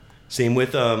 Yeah. Same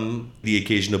with the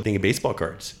occasional thing of baseball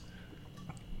cards.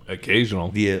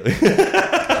 Occasional. Yeah.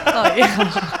 Oh,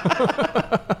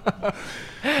 yeah.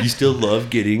 You still love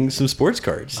getting some sports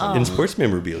cards and sports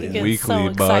memorabilia. Get Weekly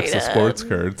so box of excited. sports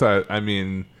cards. I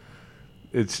mean,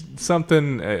 it's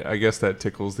something, I guess, that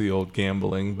tickles the old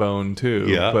gambling bone, too.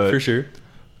 Yeah, but, for sure.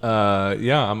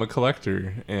 Yeah, I'm a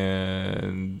collector.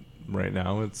 And right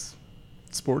now it's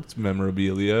sports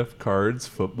memorabilia, cards,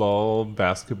 football,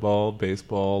 basketball,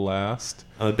 baseball last.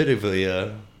 I'm a bit of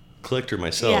a collector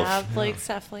myself. Yeah, Blake's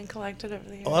definitely collected over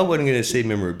the years. Oh, I wasn't going to say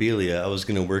memorabilia. I was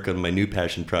going to work on my new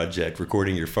passion project,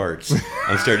 recording your farts.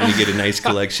 I'm starting to get a nice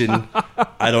collection.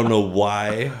 I don't know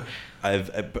why. Probably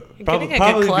getting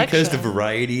a good because the collection.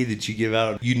 variety that you give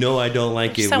out. You know I don't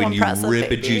like it So when you impressive, rip a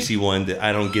baby. juicy one that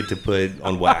I don't get to put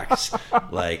on wax.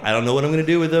 Like, I don't know what I'm going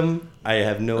to do with them. I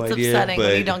have no It's idea. upsetting but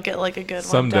when you don't get like a good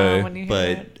Someday. one done when you hear but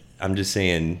it. I'm just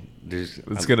saying, there's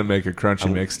It's going to make a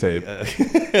crunchy mixtape.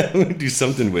 I'm going to do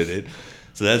something with it.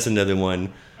 So that's another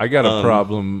one. I got a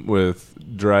problem with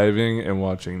driving and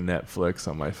watching Netflix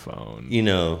on my phone. You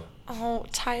know, Oh,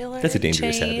 Tyler. that's a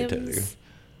dangerous habit,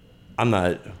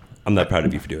 Tyler. I'm not proud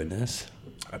of you for doing this.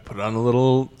 I put on a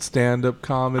little stand-up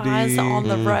comedy. Eyes on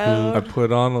the road. I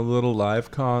put on a little live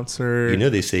concert. You know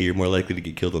they say you're more likely to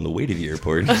get killed on the way to the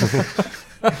airport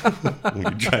when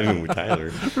you're driving with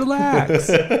Tyler.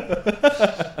 Relax.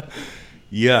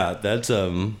 Yeah, that's I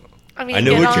mean, I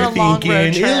know get what on you're a long thinking.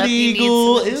 road trip, you need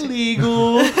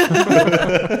Illegal,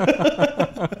 illegal.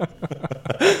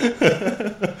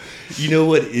 You know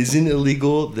what isn't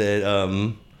illegal?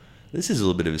 That this is a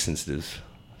little bit of a sensitive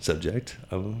subject.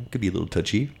 Could be a little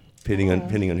touchy, depending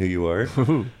on who you are.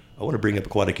 I want to bring up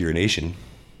aquatic urination.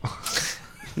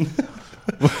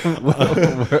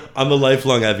 I'm a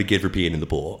lifelong advocate for peeing in the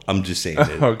pool. I'm just saying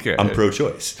it. Okay. I'm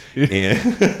pro-choice. And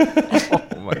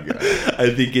Oh my god.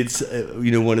 I think it's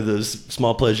one of those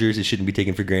small pleasures. It shouldn't be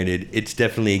taken for granted. It's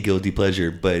definitely a guilty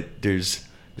pleasure, but there's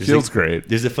Feels great.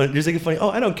 There's like a funny. Oh,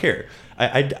 I don't care.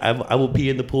 I will pee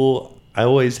in the pool. I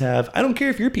always have. I don't care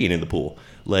if you're peeing in the pool.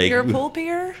 Like You're a pool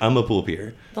peer I'm a pool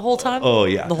peer. the whole time? Oh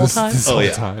yeah. The whole time? This Oh whole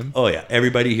yeah. time? Oh yeah.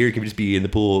 Everybody here can just be in the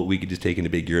pool. We could just take in a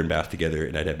big urine bath together,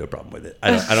 and I'd have no problem with it.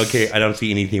 I don't care. I don't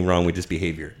see anything wrong with this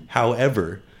behavior.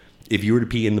 However, if you were to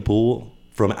pee in the pool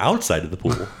from outside of the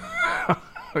pool,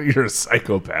 You're a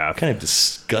psychopath. kind of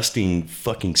disgusting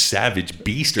fucking savage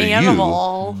beast are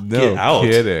Animal. you? No Get out.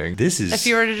 kidding. This is If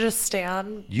you were to just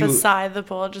stand You- beside the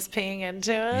pool, just peeing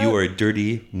into it. you are a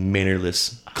dirty,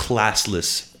 mannerless,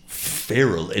 classless,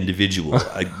 feral individual.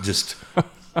 I just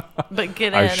But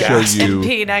get I in show and you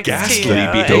pee next to ghastly you.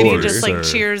 And behavior, you just like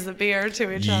sir. cheers the beer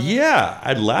to each other. yeah,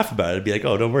 I'd laugh about it. I'd be like,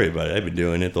 "Oh, don't worry about it. I've been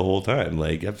doing it the whole time.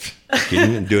 Like, I'm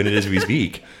kidding and doing it as we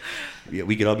speak." Yeah,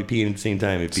 we could all be peeing at the same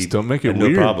time. It'd be Just don't make it no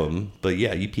weird. problem. But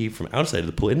yeah, you pee from outside of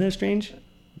the pool. Isn't that strange?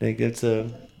 Like that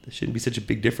shouldn't be such a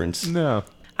big difference. No.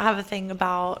 I have a thing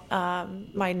about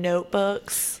my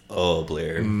notebooks Oh,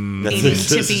 Blair, needing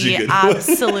to be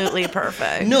absolutely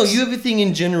perfect. No, you have a thing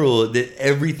in general that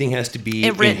everything has to be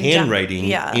in written down, handwriting,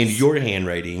 yes. in your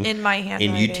handwriting, In my and you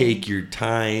handwriting. take your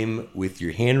time with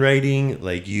your handwriting.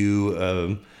 Like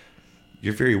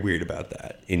you're very weird about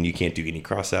that, and you can't do any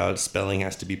cross outs. Spelling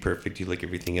has to be perfect. You look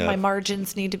everything up. My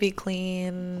margins need to be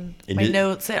clean. And My it-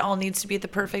 notes, it all needs to be at the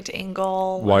perfect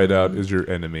angle. Whiteout is your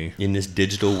enemy. In this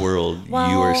digital world, you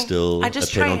Well, are still I a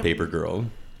just pen try on and- paper girl.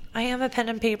 I am a pen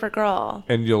and paper girl.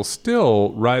 And you'll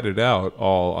still write it out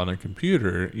all on a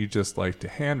computer. You just like to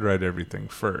handwrite everything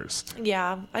first.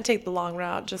 Yeah, I take the long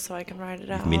route just so I can write it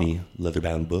out. Mini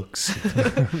leather-bound books,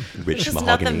 rich It's just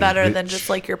mahogany. nothing better than just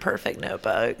like your perfect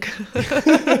notebook.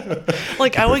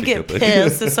 Like I perfect would get notebook.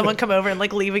 pissed if someone come over and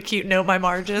like leave a cute note in my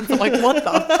margins. I'm like, what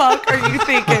the fuck are you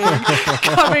thinking?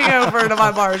 Coming over to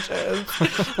my margins,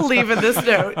 leaving this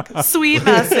note, sweet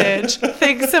message.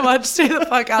 Thanks so much. Stay the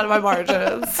fuck out of my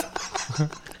margins.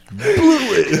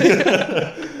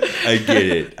 I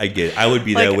get it. I would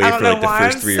be that Like, way I don't for like know the why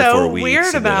first I'm 3 or so 4 weeks. weird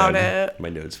and then about I'm- it. My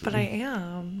notes. But I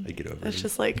am. I get over It's it.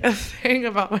 just like a thing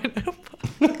about my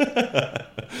notebook.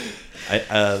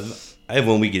 I have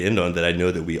one we could end on that I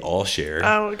know that we all share.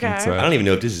 Oh, okay. What's that? I don't even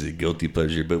know if this is a guilty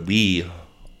pleasure, but we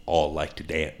all like to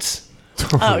dance.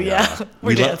 Oh yeah, we're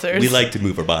we dancers. we like to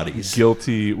move our bodies.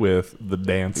 Guilty with the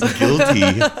dancing.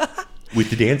 Guilty with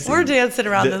the dancing. We're dancing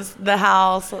around The- the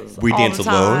house. We all dance the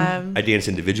alone. time. I dance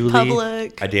individually.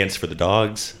 Public. I dance for the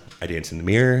dogs. I dance in the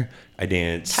mirror. I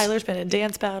dance. Tyler's been in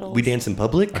dance battles. We dance in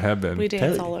public. I have been. We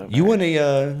dance Tyler, all over. You won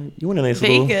a nice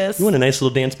Vegas. little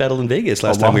dance battle in Vegas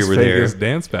last A time we Las were Vegas there.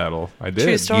 dance battle. I did.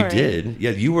 True story. You did.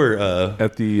 Yeah, you were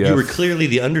At the, you were clearly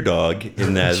the underdog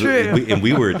in that. True. And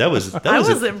we were. That was I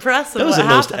was impressed with That was what the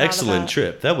most happened out of excellent that.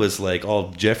 trip. That was like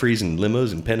all Jeffries and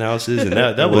limos and penthouses, and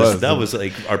that was. was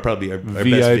like our best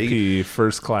VIP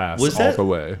first class was all that the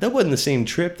way. That wasn't the same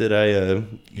trip that I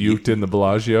Uked in the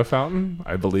Bellagio fountain?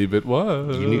 I believe it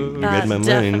was. You read That my mind.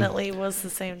 definitely was the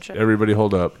same trip. Everybody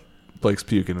hold up. Blake's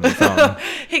puking in the fountain.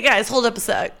 Hey guys, hold up a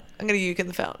sec. I'm gonna uke in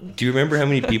the fountain. Do you remember how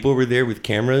many people were there with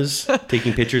cameras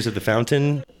taking pictures of the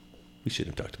fountain? We should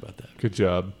have talked about that. Good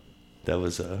job. That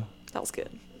was That was good.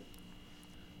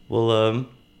 well,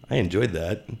 I enjoyed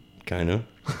that kind of.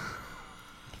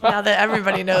 Now that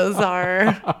everybody knows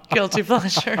our guilty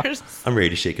pleasures. I'm ready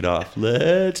to shake it off.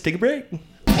 Let's take a break.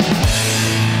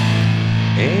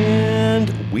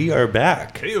 And we are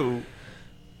back. Ew.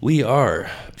 We are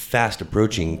fast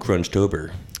approaching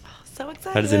Crunchtober. So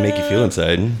excited. How does it make you feel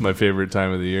inside? My favorite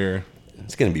time of the year.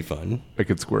 It's gonna be fun. I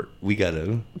could squirt. We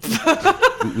gotta.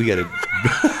 we gotta.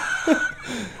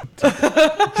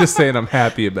 Just saying I'm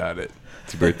happy about it.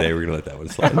 It's your birthday. We're gonna let that one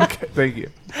slide. Okay, thank you.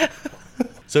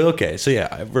 So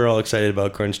yeah, we're all excited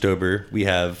about Crunchtober. We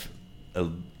have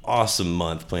an awesome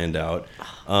month planned out.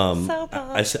 So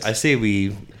I say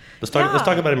let's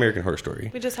talk about American Horror Story.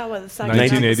 We just had what, the second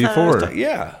 1984. episode?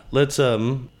 Yeah, let's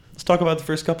talk about the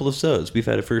first couple of episodes. We've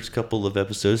had a first couple of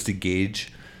episodes to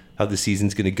gauge how the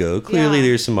season's going to go. Clearly, Yeah.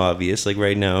 there's some obvious. Like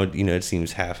right now, it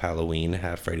seems half Halloween,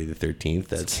 half Friday the 13th.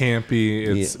 That's It's campy.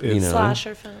 It's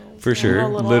Slasher films. For sure. A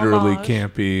little literally homage.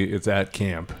 campy. It's at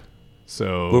camp.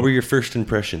 So What were your first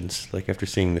impressions, like after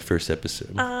seeing the first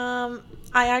episode?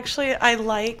 I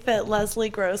like that Leslie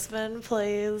Grossman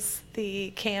plays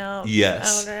the camp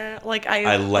Yes. owner.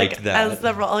 I liked that. As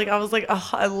the role. Like I was like, oh,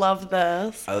 I love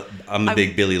this. I'm a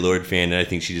big Billy Lord fan, and I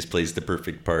think she just plays the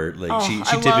perfect part. Like Oh, she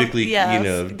I love- typically,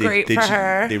 yes, great for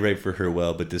her. They write for her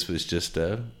well, but this was just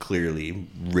clearly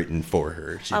written for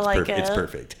her. I like It's it.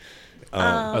 perfect.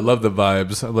 I love the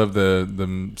vibes. I love the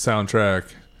soundtrack.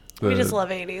 We just love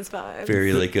 80s vibes.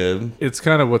 Very like a It's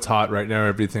kind of what's hot right now.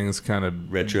 Everything's kind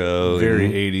of retro, very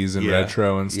and- 80s and yeah.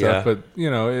 retro and stuff. Yeah.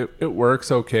 But it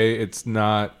works okay. It's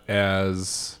not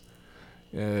as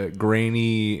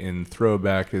grainy and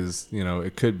throwback as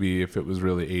it could be if it was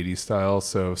really 80s style.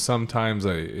 So sometimes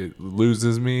it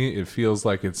loses me. It feels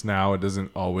like it's now. It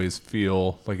doesn't always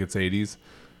feel like it's 80s.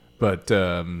 But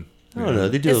I don't know.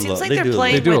 They do It a lot. seems like They they're do a lot.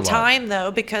 playing do a with lot. time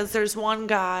though, because there's one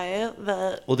guy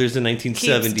that. Well, there's the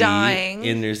 1970 Keeps dying.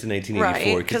 and there's the 1984.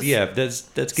 Right, Because 'cause- yeah, that's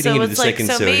getting so into it's the like- second.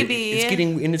 so So maybe-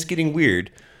 it's getting weird.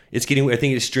 It's getting. I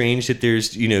think it's strange that there's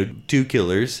two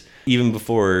killers. Even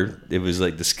before it was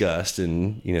like discussed,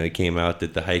 and it came out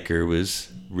that the hiker was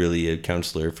really a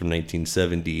counselor from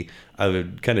 1970. I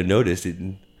would kind of noticed it.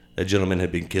 That gentleman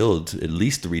had been killed at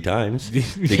least 3 times.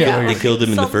 They, Yeah. they killed him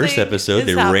in the first Something episode. is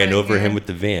They ran happening over him here. with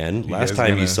the van. Last guys time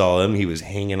you gonna- saw him, he was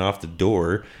hanging off the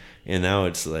door. And now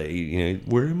it's like,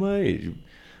 where am I?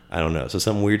 I don't know. So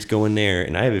something weird's going there.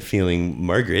 And I have a feeling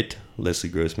Margaret, Leslie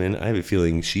Grossman, I have a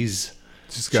feeling she's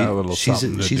got a little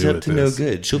something to she's do up with to no this.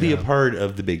 good. She'll be a part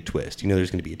of the big twist.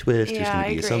 There's going to be a twist. There's Yeah, going I to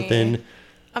be agree. something.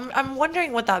 I'm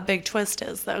wondering what that big twist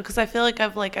is though, because I feel like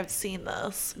I've seen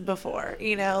this before.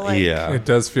 Like Yeah. it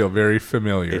does feel very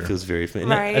familiar. It feels very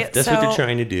familiar. Right, That's what they're so-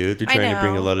 trying to do. They're I trying to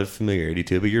bring a know. lot of familiarity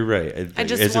to it. But you're right. I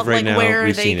just As want of right now, where are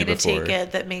we've they seen it going to before. take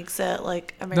it that makes it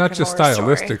like American Not just Horror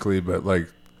Story? stylistically, but like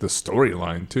the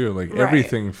storyline too. Like Right.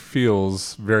 everything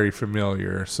feels very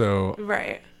familiar. So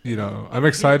Right. I'm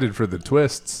excited for the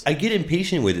twists. I get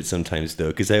impatient with it sometimes though,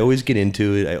 because I always get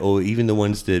into it. Even the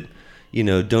ones that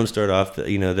don't start off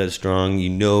that strong.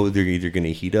 They're either going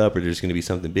to heat up or there's going to be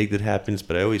something big that happens.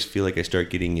 But I always feel like I start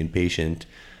getting impatient.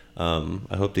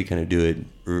 I hope they kind of do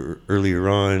it earlier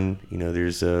on.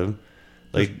 There's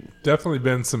Definitely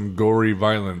been some gory,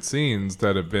 violent scenes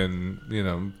that have been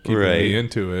keeping Right. me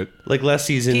into it. like last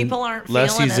season. People aren't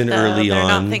last feeling season it, though. early They're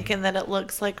on. not thinking that it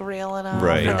looks like real enough,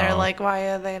 Right. and they're No. like, why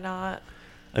are they not?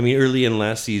 I mean, early in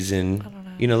last season,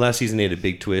 last season they had a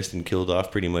big twist and killed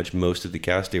off pretty much most of the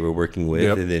cast they were working with,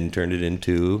 Yep. and then turned it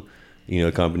into, a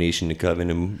combination of Coven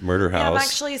and Murder Yeah, I'm House.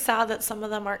 actually sad that some of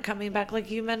them aren't coming back. Like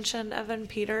you mentioned, Evan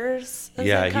Peters.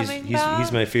 Isn't coming he's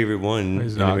back? my favorite one.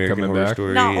 He's in not American coming Horror back?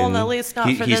 Story. Not- well, and at least not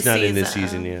for he's this not in this season.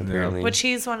 season, yeah. Apparently, Which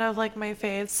he's one of like my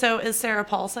faves. So is Sarah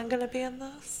Paulson going to be in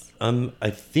this? I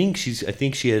think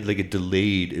she had like a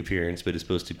delayed appearance, but it's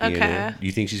supposed to be in Okay. it. Do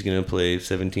you think she's gonna play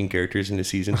 17 characters in a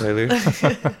season, Tyler?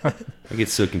 I get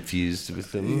so confused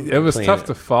with them. It was playing tough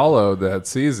to follow that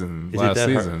season, last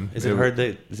season. Is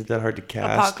it that hard to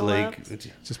cast? Apocalypse.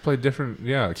 Like, Just play different,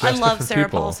 I cast love different Sarah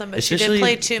people. Paulson, but she Especially- did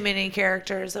play too many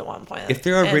characters at one point. if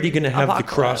they're already in going to have the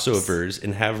Apocalypse. crossovers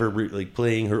and have her like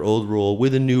playing her old role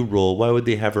with a new role, why would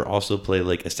they have her also play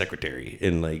like a secretary?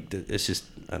 And like, it's just,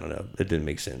 I don't know. It didn't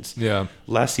make sense. Yeah.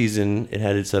 Last season, it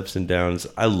had its ups and downs.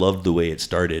 I loved the way it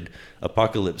started.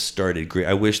 Apocalypse started great.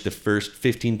 I wish the first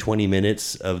 15, 20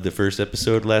 minutes of the first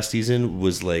episode last season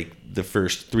was like the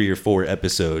first 3 or 4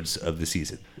 episodes of the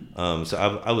season.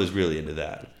 So I was really into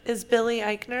that. Is Billy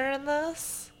Eichner in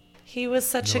this? He was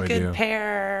such No a good idea.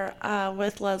 pair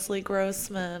with Leslie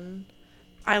Grossman.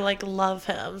 I love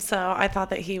him, so I thought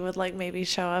that he would maybe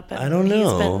show up. And I don't he's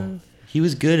know. been- He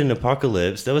was good in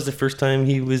Apocalypse. That was the first time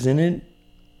he was in it.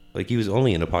 Like, he was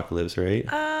only in Apocalypse, right?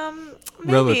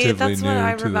 maybe Relatively that's what new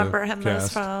I to the remember him as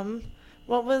cast. from.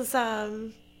 What was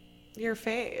your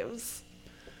faves?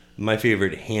 My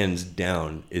favorite, hands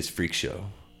down, is Freak Show.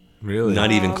 Really?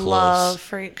 Not even Oh, close. love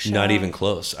Freak Show. Not even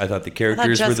close. I thought the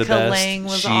characters were the Jessica best. Lange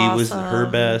was She was her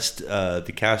awesome. best.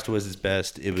 The cast was his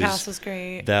best. It was. Cast was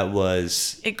great. That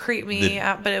was. It creeped me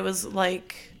out, but it was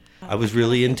I was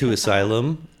really into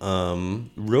Asylum.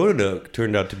 Roanoke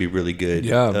turned out to be really good.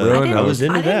 Yeah, I Roanoke. I was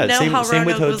into I didn't that. know how same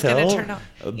with Roanoke was going Hotel. to turn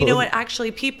out. You know what? Actually,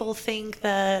 people think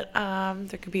that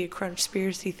there could be a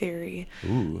conspiracy theory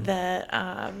that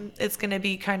it's going to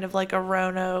be kind of like a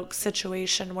Roanoke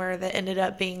situation where that ended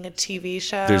up being a TV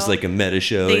show. There's like a meta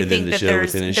show they and then think the that show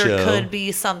within a there show. could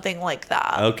be something like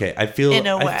that. Okay, I feel In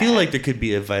a way. like there could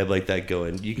be a vibe like that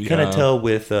going. You can kind Yeah. of tell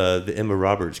with the Emma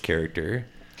Roberts character.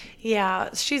 Yeah,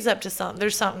 she's up to something.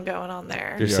 There's something going on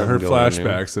there. There's Yeah, her something going on there.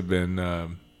 flashbacks have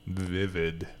been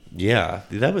vivid. Yeah,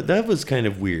 that was kind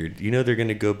of weird. You know, they're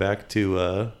gonna go back to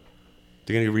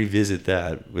they're gonna revisit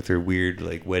that with her weird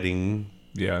like wedding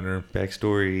Yeah, and her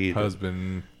backstory.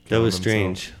 husband. That was killed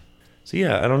strange. himself. So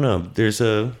yeah, I don't know. There's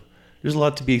a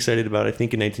lot to be excited about. I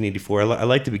think in 1984, I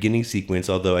like the beginning sequence,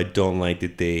 although I don't like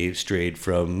that they strayed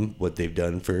from what they've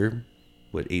done for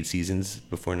 8 seasons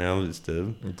before now. Is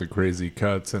the With the crazy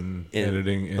cuts and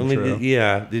editing I mean, intro.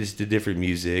 yeah, there's the different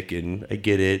music, and I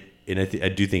get it, and I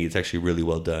do think it's actually really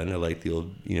well done. I like the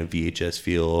old VHS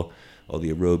feel, all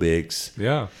the aerobics.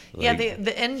 Yeah. Yeah, Like,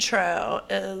 the intro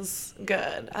is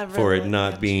good. I really for it like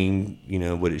not the being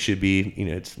what it should be,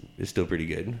 it's still pretty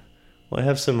good. Well, I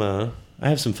have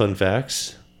some fun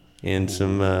facts and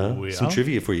some yeah?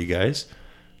 trivia for you guys.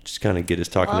 Just kind of get us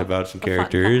talking Love about some a fun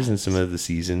characters and fact. some of the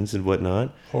seasons and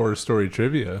whatnot. Horror story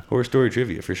trivia. Horror story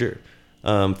trivia for sure.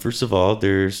 First of all,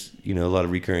 there's a lot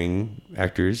of recurring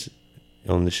actors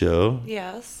on the show,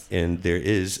 Yes. and there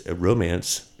is a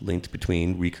romance linked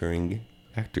between recurring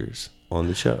actors on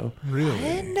the show.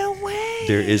 Really? No way.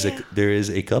 There is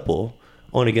a couple,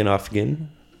 on again, off again,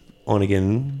 on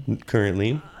again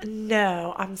currently,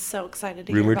 No, I'm so excited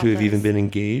to hear rumored about to have this. even been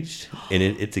engaged, and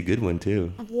it's a good one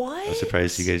too. What? I'm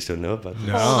surprised you guys don't know about this.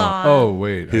 No. on. Oh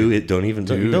wait. Who it don't even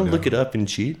do don't look know. it up and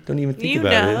cheat. Don't even think You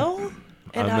about it. know,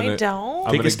 and I'm gonna- I don't.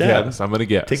 I'm Take a gonna stab. guess. I'm gonna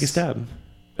guess. Take a stab.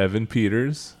 Evan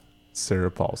Peters,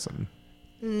 Sarah Paulson.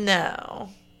 No,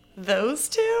 those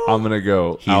two. I'm gonna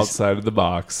go He's- outside of the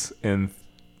box and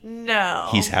No,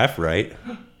 He's half right.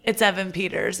 It's Evan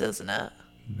Peters, isn't it?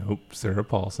 nope, Sarah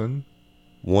Paulson.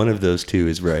 One of those two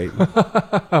is right.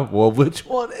 Well, which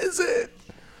one is it?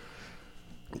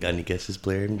 Got any guesses,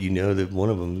 Blair? You know that one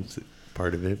of them's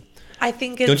part of it. I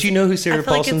think it's. Don't you know who Sarah I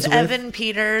feel Paulson's like it's with? Evan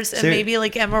Peters and Sarah- maybe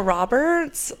like Emma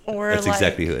Roberts or That's like.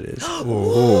 exactly who it is.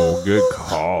 Oh, good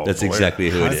call. That's Blair. exactly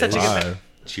who it High is. Such a good five.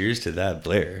 Cheers to that,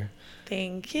 Blair.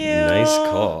 Thank you. Nice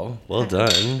call. Well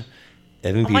done.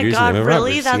 Evan Oh my Peters God, and Emma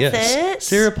really? Roberts. That's yes. it?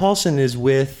 Sarah Paulson is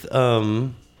with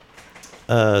the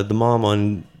mom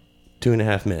on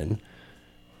 2.5 Men.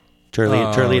 Charlie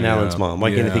and yeah. Alan's mom. Why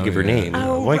can't I Yeah, think of her yeah. name?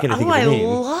 Oh, Why can't I think of her I name?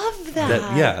 love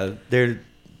that.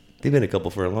 They've been a couple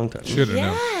for a long time. Should have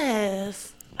known.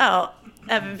 Yes. Oh,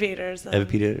 Evan Peters. and Evan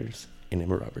Peters and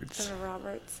Emma Roberts. Emma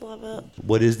Roberts. Love it.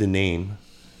 What is the name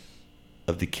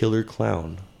of the killer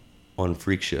clown on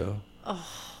Freak Show? Oh.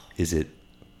 Is it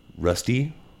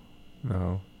Rusty,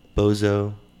 No.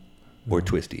 Bozo, or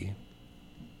Twisty?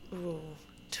 Ooh,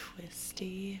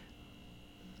 twisty.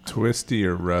 Twisty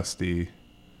or Rusty?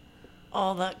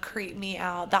 Oh, that creeped me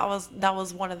out. That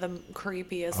was one of the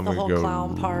creepiest. I'm The gonna whole go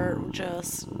clown part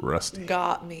just Rusty.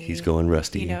 got me. He's going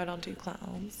Rusty. You know I don't do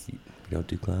clowns. We don't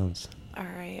do clowns. All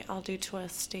right, I'll do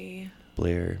twisty.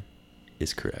 Blair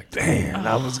is correct. Damn,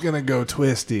 I was gonna go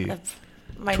Twisty. That's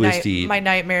my Twisty. my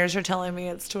nightmares are telling me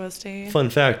it's twisty. Fun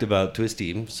fact about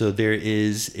Twisty. So there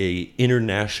is a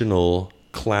international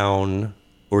clown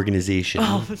organization.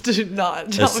 Oh, do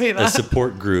not tell me A that.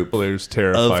 support group Blair's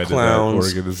terrified of clowns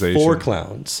of that organization. for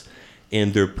clowns,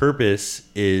 and their purpose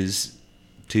is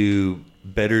to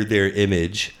better their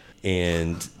image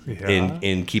and Yeah.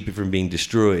 and keep it from being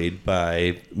destroyed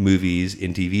by movies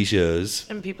and TV shows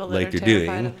And people that like are they're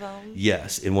terrified doing. of them.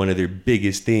 Yes, and one of their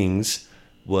biggest things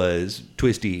was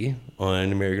Twisty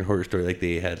on American Horror Story. Like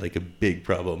they had like a big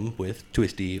problem with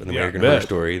Twisty on Yeah, American I bet. Horror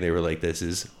Story. They were like, "This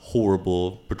is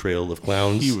horrible portrayal of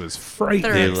clowns." He was frightened.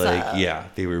 They're They upset. like, yeah,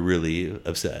 they were really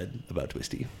upset about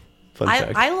Twisty. Fun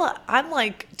fact. I'm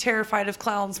like terrified of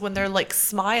clowns when they're like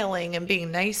smiling and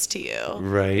being nice to you.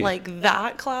 Right. Like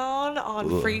that clown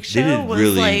on Ugh. Freak They Show did was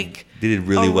really- like they did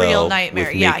really a well real with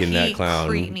nightmare. making that he clown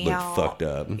creeped me look out. fucked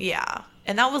up. Yeah.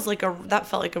 And that was like that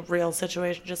felt like a real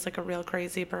situation, just like a real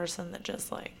crazy person that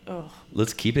just like, oh.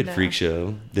 Let's keep it No. Freak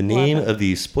Show. The name it. of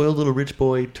the spoiled little rich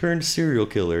boy turned serial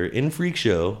killer in Freak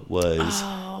Show was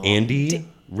Andy,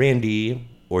 Randy,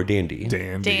 or Dandy.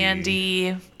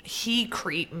 Dandy. He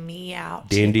creeped me out.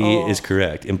 Dandy Oh. is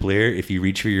correct. And Blair, if you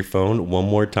reach for your phone one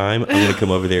more time, I'm going to come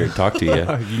over there and talk to you.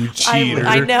 You cheater.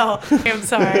 I know. I'm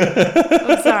sorry.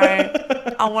 I'm sorry.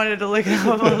 I wanted to look it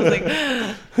up. I was like,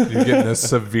 You're getting a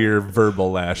severe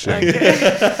verbal lashing.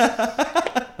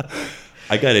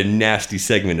 I got a nasty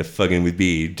segment of Fucking with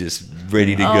B just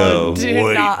ready to go. do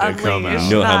Wait not to come unleash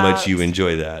out. Know how much that. you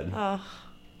enjoy that.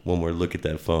 One more look at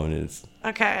that phone and it's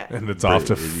Okay. And it's off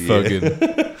to Yeah.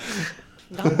 fucking.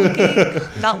 Not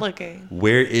looking. Not looking.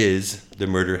 Where is the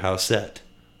murder house set?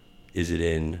 Is it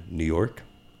in New York,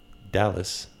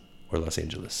 Dallas, or Los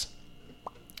Angeles?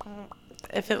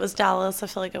 If it was Dallas, I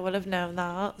feel like I would have known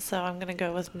that. So I'm going to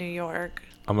go with New York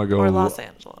I'm gonna go. or Los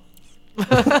Angeles.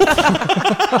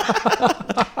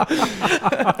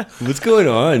 What's going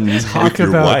on with your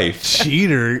about wife?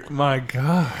 cheater. My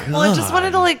God. Well, I just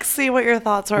wanted to like see what your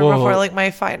thoughts were Well- before like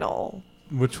my final.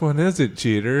 Which one is it,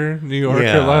 cheater? New York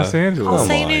Yeah. or Los I'll Angeles? Come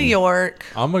say on. New York.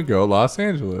 I'm gonna go Los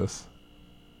Angeles.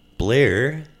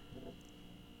 Blair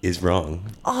is wrong.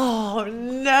 Oh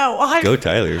no! I'm Go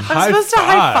Tyler. High supposed to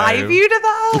high five. five you to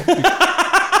that.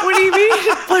 What do you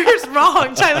mean? Blair's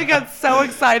wrong. Tyler got so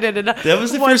excited and That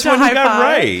was the wanted first to one he high got five.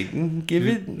 right. Give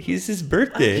it. He's his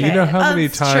birthday. Okay. You know how many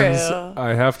That's times true.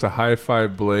 I have to high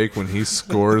five Blake when he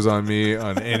scores on me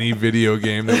on any video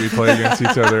game that we play against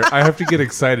each other? I have to get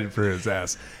excited for his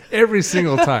ass every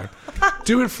single time.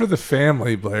 Do it for the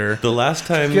family, Blair. The last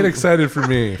time. Get excited for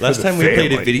me. for Last the time we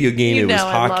played a family. video game, You it was know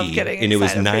I love hockey, getting and it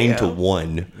was excited for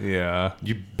 9-1. Yeah.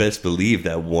 You best believe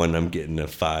that one. I'm getting a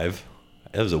 5.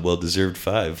 That was a well-deserved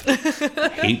 5. I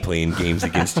hate playing games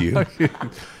against you.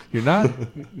 You're not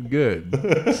good.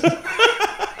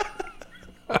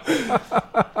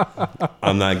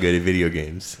 I'm not good at video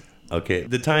games. Okay,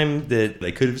 the time that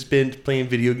I could have spent playing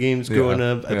video games growing Yeah,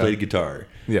 up, I yeah. played guitar,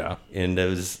 Yeah. and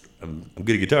I'm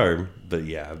good at guitar. But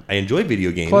yeah, I enjoy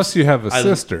video games. Plus, you have a I-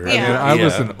 sister. I mean, Yeah. I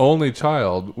was Yeah. an only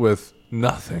child with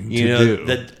nothing You to know do.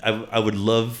 that I would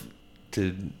love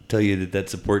to tell you that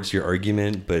supports your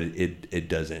argument, but it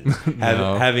doesn't.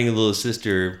 No. Having a little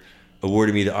sister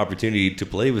awarded me the opportunity to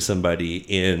play with somebody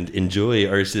and enjoy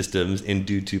our systems and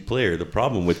do two-player. The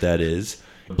problem with that is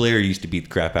Blair used to beat the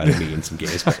crap out of me in some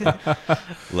games.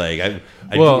 Like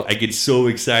I get so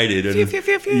excited and Phew,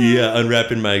 phew, phew. yeah,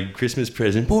 unwrapping my Christmas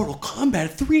present. Mortal Kombat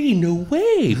 3, no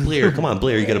way, Blair. Come on,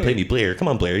 Blair, you gotta play me, Blair. Come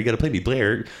on, Blair, you gotta play me,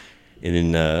 Blair. And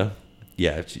then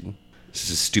this is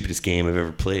the stupidest game I've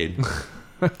ever played.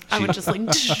 I would just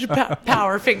like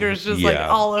power fingers just like Yeah,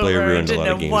 all Blair over. ruined a Didn't lot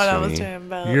know of games what I for was me. doing,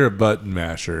 but You're a button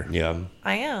masher. Yeah.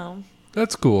 I am.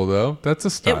 That's cool, though. That's a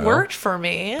style. It worked for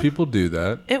me. People do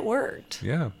that. It worked.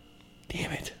 Yeah.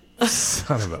 Damn it.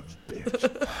 Son of a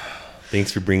bitch.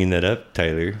 Thanks for bringing that up,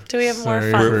 Tyler. Do we have more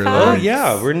Sorry fun for Oh facts?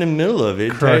 yeah, we're in the middle of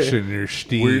it. Crushing your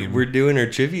steam. We're doing our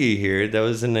trivia here. That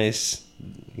was a nice,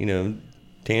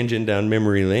 tangent down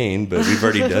memory lane, but we've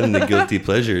already done the guilty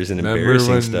pleasures and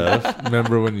embarrassing stuff.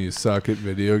 Remember when you suck at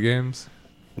video games?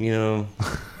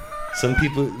 Some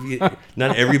people,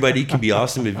 not everybody can be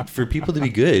awesome. For people to be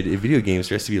good at video games,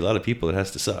 there has to be a lot of people that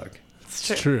has to suck. It's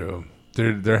true. It's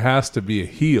true. There has to be a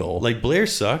heel. Like Blair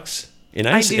sucks, and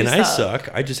I I do suck.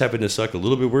 I just happen to suck a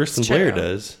little bit worse than It's Blair true.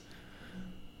 does.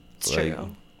 It's Like,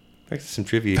 true. Back to some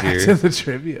trivia Back here. to the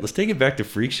trivia. Let's take it back to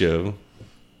Freak Show.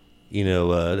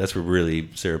 That's where really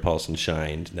Sarah Paulson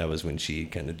shined. That was when she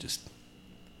kind of just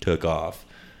took off.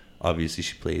 Obviously,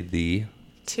 she played the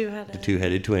Two-headed.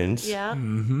 two-headed twins. Yeah.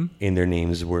 Mm-hmm. And their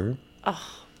names were.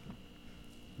 Oh,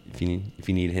 If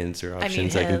you need hints or I need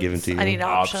options, I can give them hints. to you. I need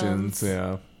options.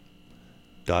 Yeah.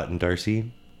 Dot and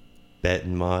Darcy, Bet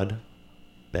and Maud,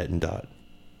 Bet and Dot.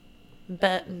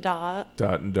 Bet and Dot.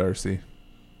 Dot and Darcy.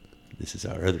 This is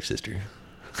our other sister.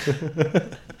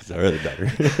 It's our other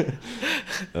daughter.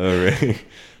 All right.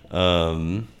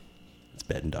 It's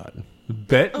Bet and Dot.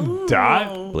 Bet and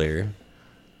Dot? Blair.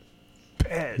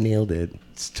 Bet. Nailed it.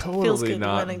 It's Feels totally good to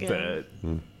not win again.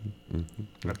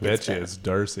 Bet. I bet you it's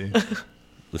Darcy.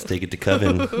 Let's take it to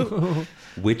Coven.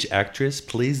 Which actress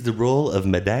plays the role of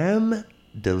Madame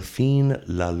Delphine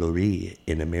LaLaurie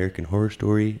in American Horror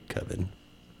Story Coven?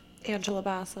 Angela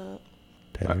Bassett.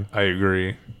 Tyler, I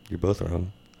agree. you're both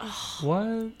wrong.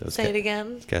 What? That was Say it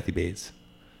again. Kathy Bates.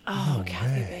 Oh,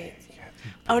 Kathy Bates.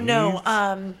 Oh no,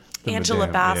 Angela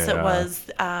Madame, Bassett yeah. was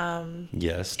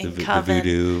Yes, in the Coven,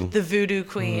 voodoo. the voodoo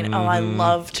queen. Oh, I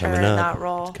loved her in Coming up. that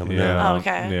role. It's coming Yeah. up. Oh,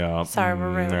 okay. Yeah. Sorry, we're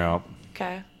ruining. Yeah.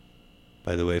 Okay.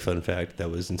 By the way, fun fact,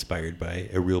 that was inspired by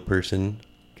a real person,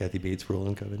 Kathy Bates' role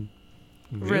in Coven.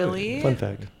 Really? Fun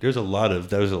fact. There's a lot of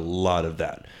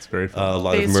that. It's very fun. A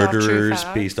lot Based of off true murderers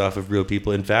facts? based off of real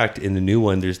people. In fact, in the new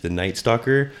one, there's the Night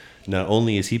Stalker. Not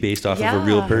only is he based off of a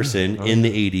real Yeah. person in the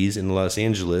 80s in Los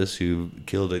Angeles who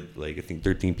killed, I think,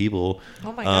 13 people.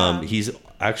 Oh my God. He's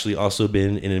actually also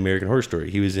been in an American Horror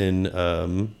Story. He was in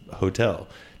Hotel.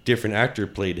 Different actor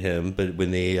played him, but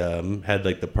when they had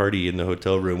the party in the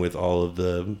hotel room with all of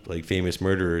the famous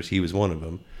murderers, he was one of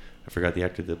them. I forgot the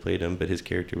actor that played him, but his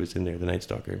character was in there, the Night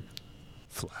Stalker.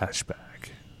 Flashback.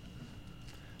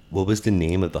 What was the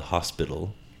name of the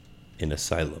hospital in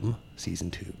Asylum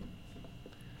season 2?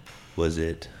 Was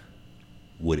it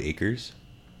Wood Acres,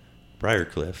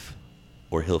 Briarcliff,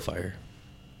 or Hillfire?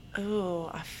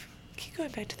 Oh, keep going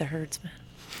back to the herdsman.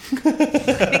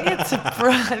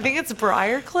 I think it's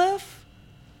Briarcliff.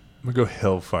 I'm going to go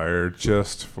Hellfire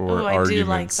just for Ooh, I do argument's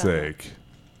like that. sake.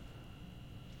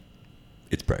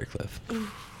 It's Briarcliff.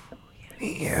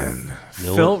 Man.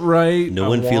 No Felt one- right. No I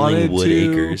one feeling wanted Wood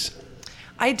to. Acres.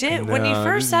 I did. When you No,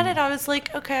 first said it, I was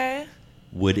like, okay.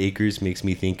 Wood Acres makes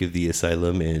me think of the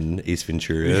asylum in Ace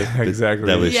Ventura. Yeah, but exactly.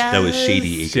 That was Yes.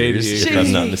 Shady Acres, Shady if Acres.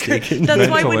 I'm not Shady mistaken. That's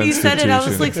why when Mental you said it, I was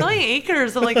institution. like, something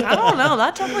acres. I'm like, I don't know.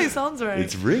 That definitely sounds right.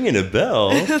 It's ringing a bell.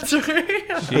 That's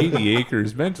right. Shady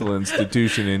Acres Mental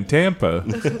Institution in Tampa.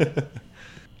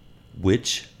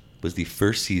 Which was the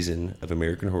first season of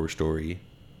American Horror Story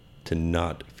to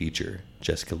not feature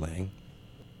Jessica Lange?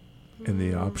 And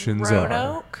the options are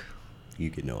Roanoke? You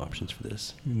get no options for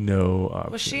this. no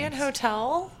options. Was she in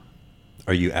Hotel?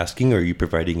 Are you asking or are you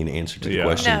providing an answer to the Yeah.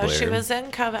 question, No, Blair? she was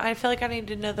in Coven. I feel like I need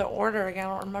to know the order again. I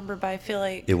don't remember, but I feel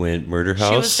like It went Murder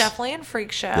House, she was definitely in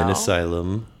Freak Show. then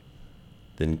Asylum,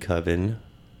 then Coven,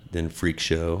 then Freak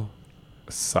Show.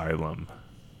 Asylum.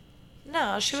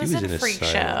 No, she was in Freak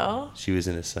Asylum. Show. She was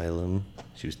in Asylum.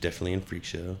 She was definitely in Freak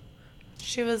Show.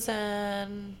 She was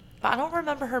in, but I don't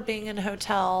remember her being in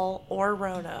Hotel or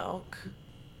Roanoke.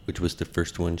 Which was the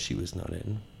first one she was not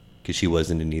in. Because she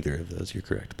wasn't in either of those. You're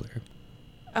correct, Blair.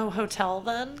 Oh, Hotel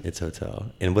then? It's Hotel.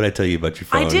 And what I tell you about your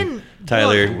phone, I didn't.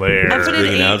 Tyler, Look, Blair. I put an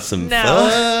bringing 8. out some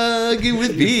No. fucking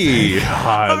with me.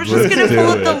 God, I was just let's going to do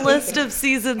pull up it. the list of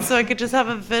seasons so I could just have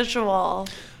a visual.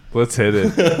 Let's hit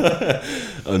it.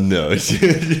 Oh no, her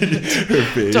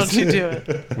face. Don't you do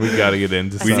it. We got to get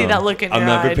into I see some. that look in your I'm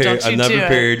not eye. prepared. Don't you I'm not do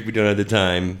prepared. We don't have the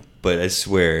time. But I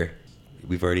swear,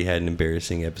 we've already had an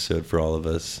embarrassing episode for all of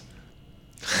us.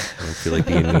 I don't feel like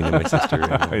being mean to my sister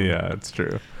right now. Yeah, it's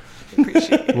true. it.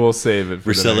 Appreciate it. We'll save it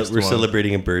for the next We're one.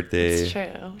 celebrating a birthday. It's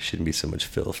true. Shouldn't be so much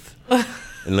filth.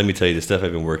 And let me tell you, the stuff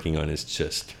I've been working on is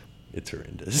just, it's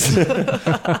horrendous.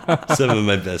 Some of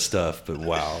my best stuff, but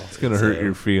wow. It's going to hurt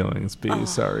your feelings. Be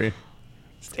sorry.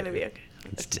 It's going to be okay.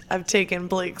 I've taken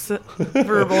Blake's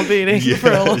verbal beating for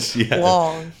a Yes, yeah.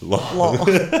 long Long.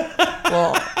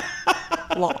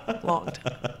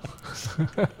 time.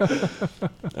 All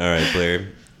right, Blair.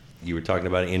 You were talking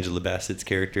about Angela Bassett's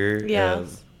character.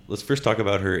 Yes. Let's first talk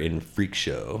about her in Freak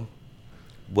Show.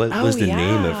 What Oh, was the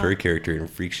name of yeah. her character in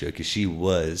Freak Show? Because she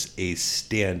was a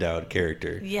standout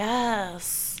character,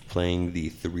 Yes. playing the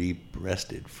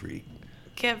three-breasted freak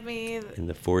Give me. in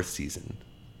the 4th season.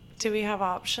 Do we have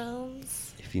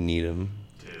options? If you need them.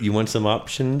 You want some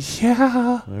options?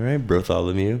 Yeah. All right,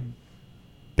 Bartholomew,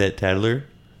 Bette Tadler,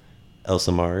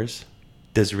 Elsa Mars,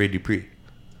 Desiree Dupree.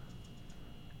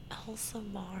 Elsa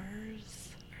Mars.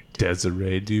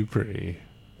 Desiree Dupree.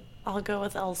 I'll go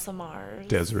with Elsa Mars.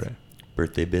 Desiree.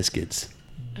 Birthday Biscuits.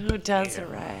 Oh,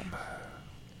 Desiree.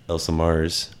 Elsa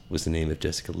Mars was the name of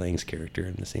Jessica Lange's character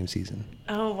in the same season.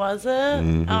 Oh, was it?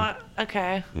 Mhm. Oh,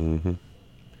 okay. Mm-hmm.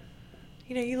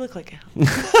 You know, you look like a.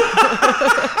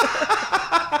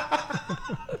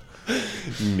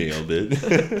 Nailed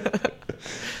it.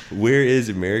 Where is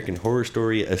American Horror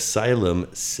Story Asylum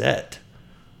set?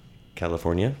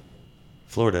 California,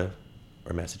 Florida,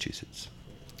 or Massachusetts?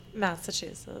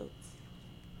 Massachusetts.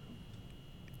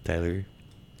 Tyler,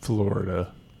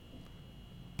 Florida.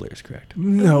 Blair's correct.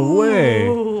 No way.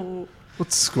 Ooh.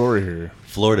 What's the score here?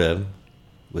 Florida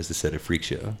was the set of Freak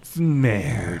Show. Or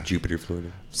Man, Jupiter,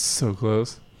 Florida. so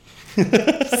close.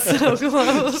 So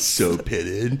close. So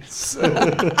pitted.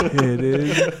 It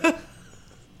is.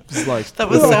 It's like That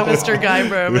was so Mr. Guy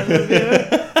Berman of you.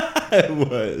 It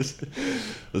was.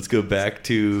 Let's go back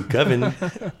to Coven.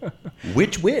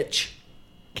 Which witch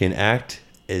can act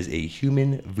as a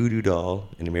human voodoo doll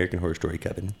in American Horror Story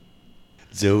Coven?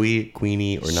 Zoe,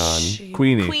 Queenie, or Non?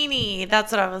 Queenie. Queenie.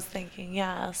 That's what I was thinking.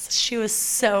 Yes. She was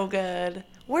so good.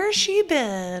 Where's she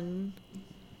been?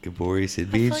 Gabori I feel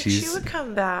Sidbeed. like she would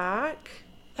come back.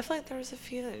 I feel like there was a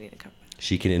few that need to come back.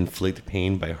 She can inflict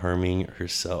pain by harming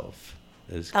herself.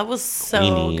 That was so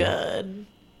Queenie. good.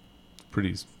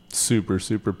 Pretty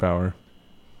super power.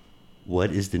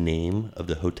 What is the name of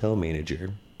the hotel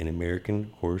manager in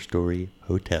American Horror Story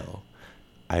Hotel?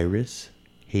 Iris,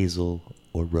 Hazel,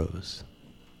 or Rose?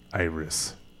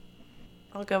 Iris.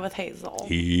 I'll go with Hazel.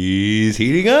 He's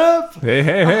heating up.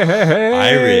 Hey.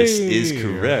 Iris is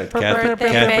correct. For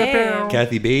birthday babe.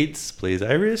 Kathy Bates plays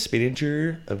Iris,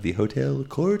 manager of the Hotel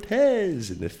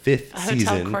Cortez in the 5th Hotel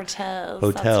season. Cortez.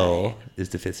 Hotel That's is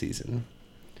the 5th season.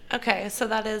 right. Okay, so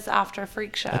that is after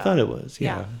Freak Show. I thought it was,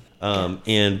 yeah.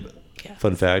 And Yeah.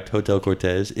 fun fact, Hotel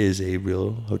Cortez is a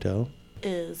real hotel.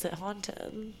 Is it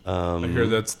haunted? I hear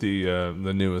that's the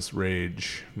newest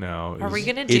rage now. Are we is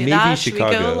gonna It do may be that? Should we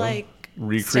go Chicago. like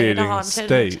stay in a recreating haunted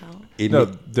state? hotel? No,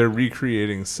 they're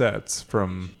recreating sets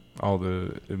from all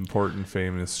the important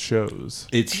famous shows.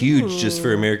 It's huge just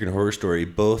for American Horror Story.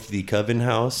 Both the Coven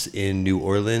House in New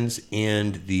Orleans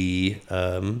and the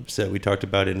set we talked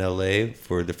about in LA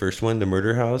for the first one, the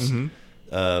Murder House.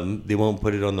 They won't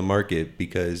put it on the market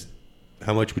because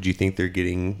how much would you think they're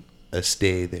getting a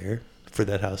stay there for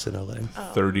that house in LA?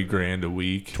 30 grand a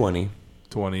week. 20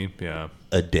 yeah.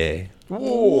 a day. What?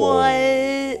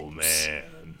 Oh man,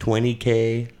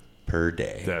 20K per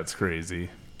day that's crazy.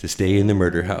 to stay in the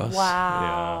Murder House.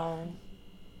 Wow.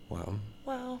 Wow.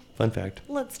 Well, Fun fact.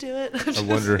 let's do it. I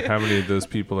wonder how many of those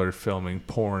people are filming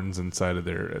porns inside of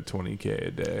there at 20K a I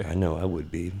day. know I would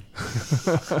be.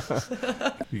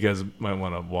 You guys might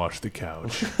want to wash the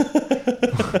couch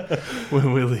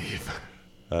when we leave.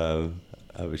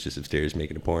 I was just upstairs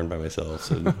making a porn by myself,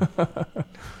 so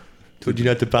told you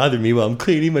not to bother me while I'm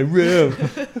cleaning my room.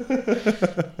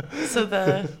 So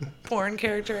the porn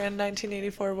character in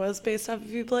 1984 was based off of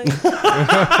you, Blake?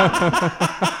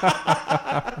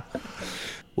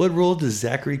 What role does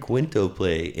Zachary Quinto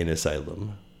play in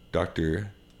Asylum?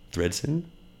 Dr. Thredson,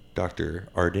 Dr.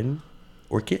 Arden,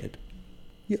 or Kid?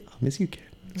 Yeah, I'll miss you, Kid.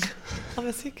 I'm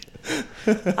a secret.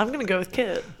 I'm going to go with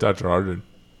Kit. Dr. Arden.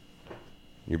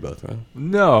 You're both wrong.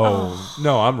 No,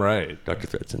 I'm right. Dr.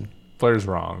 Thredson. Blair's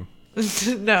wrong.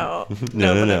 No.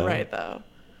 No. But I'm right, though.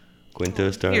 Quinto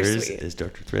You're stars sweet. as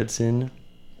Dr. Thredson,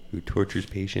 who tortures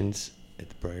patients at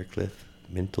the Briarcliff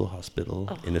Mental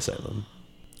Hospital in Asylum.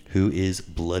 Who is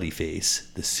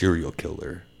Bloodyface, the serial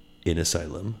killer in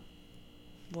Asylum?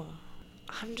 Whoa.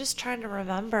 I'm just trying to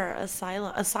remember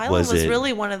Asylum. Asylum Was was it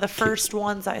really one of the first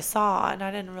ones I saw, and I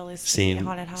didn't really see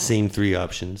Haunted House. Same three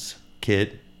options.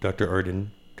 Kit, Dr.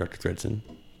 Arden, Dr. Thredson.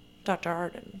 Dr.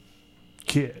 Arden.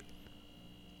 Kid.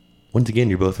 Once again,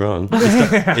 you're both wrong.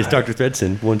 It's Dr.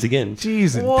 Thredson, once again.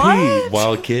 Jeez and What? Pete.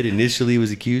 While Kid initially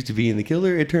was accused of being the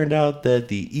killer, it turned out that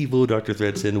the evil Dr.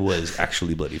 Thredson was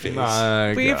actually Bloodyface.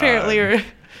 My We God. apparently are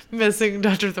missing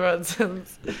Dr.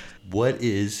 Thredson's. What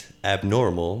is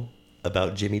abnormal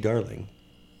about Jimmy Darling?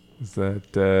 Is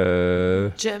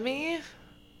that Jimmy?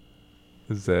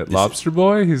 Lobster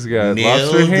Boy? He's got Nailed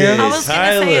lobster it. hands. I was going to say,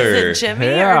 Tyler. is it Jimmy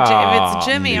Yeah. or If it's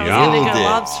Jimmy, I was going Nailed to go it.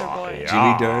 Lobster Boy.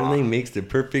 Jimmy Darling makes the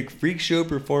perfect freak show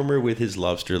performer with his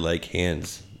lobster-like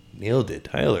hands. Nailed it,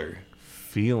 Tyler.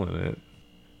 Feeling it.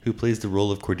 Who plays the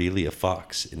role of Cordelia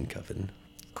Fox in Coven?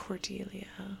 Cordelia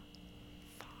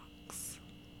Fox.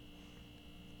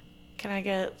 Can I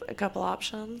get a couple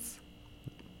options?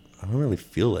 I don't really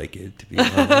feel like it, to be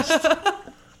honest.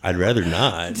 I'd rather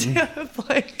not.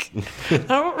 Like, I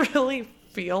don't really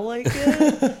feel like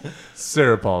it.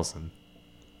 Sarah Paulson.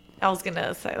 I was going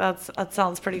to say, that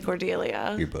sounds pretty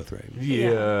Cordelia. You're both right.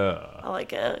 Yeah. I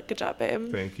like it. Good job,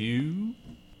 babe. Thank you.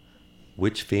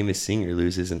 Which famous singer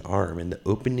loses an arm in the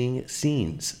opening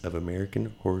scenes of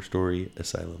American Horror Story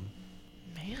Asylum?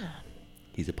 Man,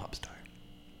 He's a pop star.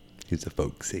 He's a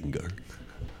folk singer.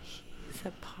 he's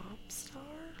a pop star?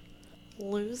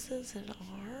 Loses an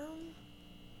arm?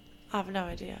 I have no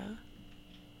idea.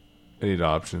 I need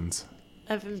options.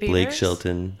 Evan Peters? Blake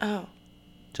Shelton, Oh.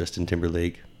 Justin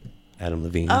Timberlake, Adam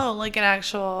Levine. Oh, like an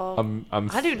actual.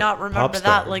 I do not remember Pop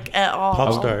star. that like at all.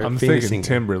 Pop star. I'm famous thinking singer.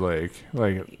 Timberlake,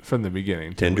 like from the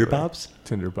beginning. Tinder Timberlake. Pops?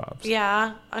 Tinder Pops.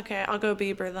 Yeah. Okay, I'll go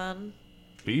Bieber then.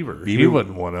 Bieber. He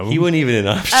wasn't one of them. He wasn't even an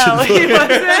option. Oh, he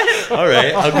wasn't. All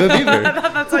right, I'll go Bieber.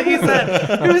 That's what you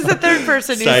said. Who was the third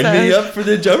person you Sign said? me up for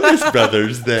the Jonas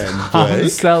Brothers then, Tom Blake.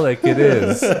 Selleck it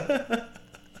is.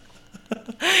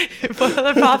 What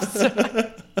other pop star?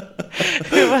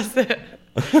 Who was it?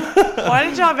 Why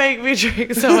did y'all make me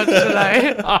drink so much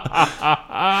tonight?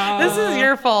 This is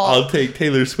your fault. I'll take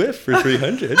Taylor Swift for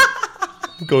 300.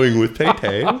 I'm going with Tay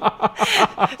Tay.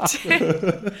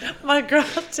 My girl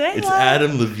Taylor. It's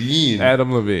Adam Levine.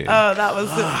 Adam Levine. Oh, that was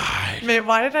it. Man,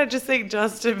 why did I just think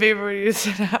Justin Bieber when you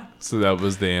said that? So that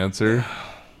was the answer.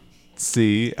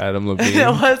 C. Adam Levine. It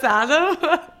was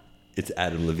Adam? It's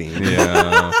Adam Levine.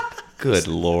 Yeah. Good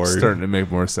Lord. Starting to make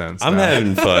more sense. I'm now.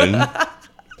 having fun.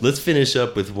 Let's finish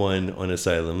up with one on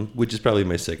Asylum, which is probably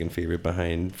my second favorite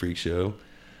behind Freak Show.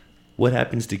 What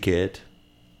happens to Kit,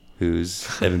 who's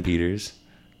Evan Peters,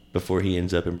 before he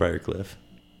ends up in Briarcliff?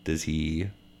 Does he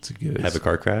have a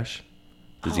car crash?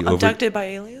 Does he Abducted by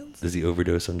aliens? Does he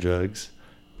overdose on drugs?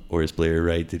 Or is Blair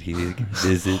right? Did he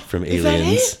visit from Is that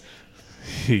aliens? it?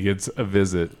 He gets a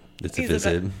visit It's a He's a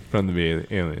visit. from the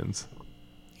aliens.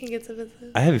 He gets a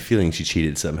visit. I have a feeling she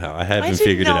cheated somehow. I haven't did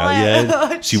figured it out not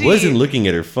yet. She cheat. wasn't looking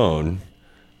at her phone,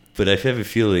 but I have a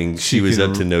feeling she was can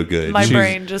up to no good. My She's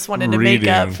brain just wanted to make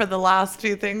up reading- for the last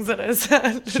few things that I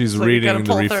said. She's So you gotta reading the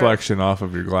pull through. reflection off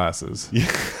of your glasses.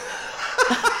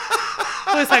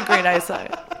 Always had great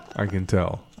eyesight. I can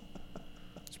tell.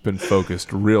 It's been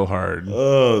focused real hard.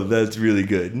 Oh, that's really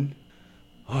good.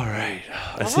 All right,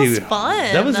 That was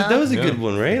fun. That was a Yeah. good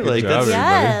one, right? Good Like job, that's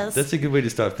everybody. Yes. that's a good way to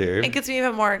stop there. It gets me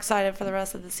even more excited for the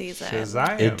rest of the season.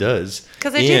 It does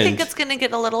Because I do think it's going to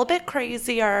get a little bit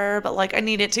crazier, but like I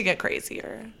need it to get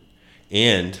crazier.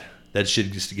 and that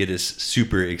should just get us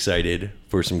super excited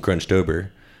for some Crunchtober.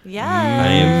 Yeah. I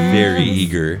am very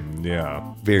eager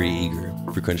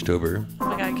for Crunchtober. Oh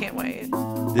my God, I can't wait.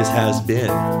 This has been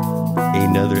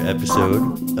another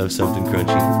episode of Something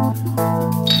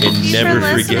Crunchy. And Thanks never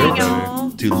for listening, forget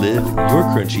y'all. to live your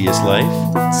crunchiest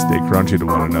life. Stay crunchy to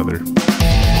one another.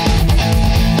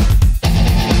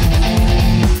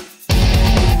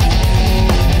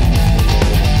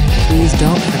 Please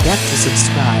don't forget to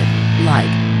subscribe,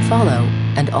 like, follow,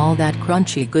 and all that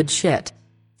crunchy good shit.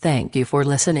 Thank you for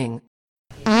listening.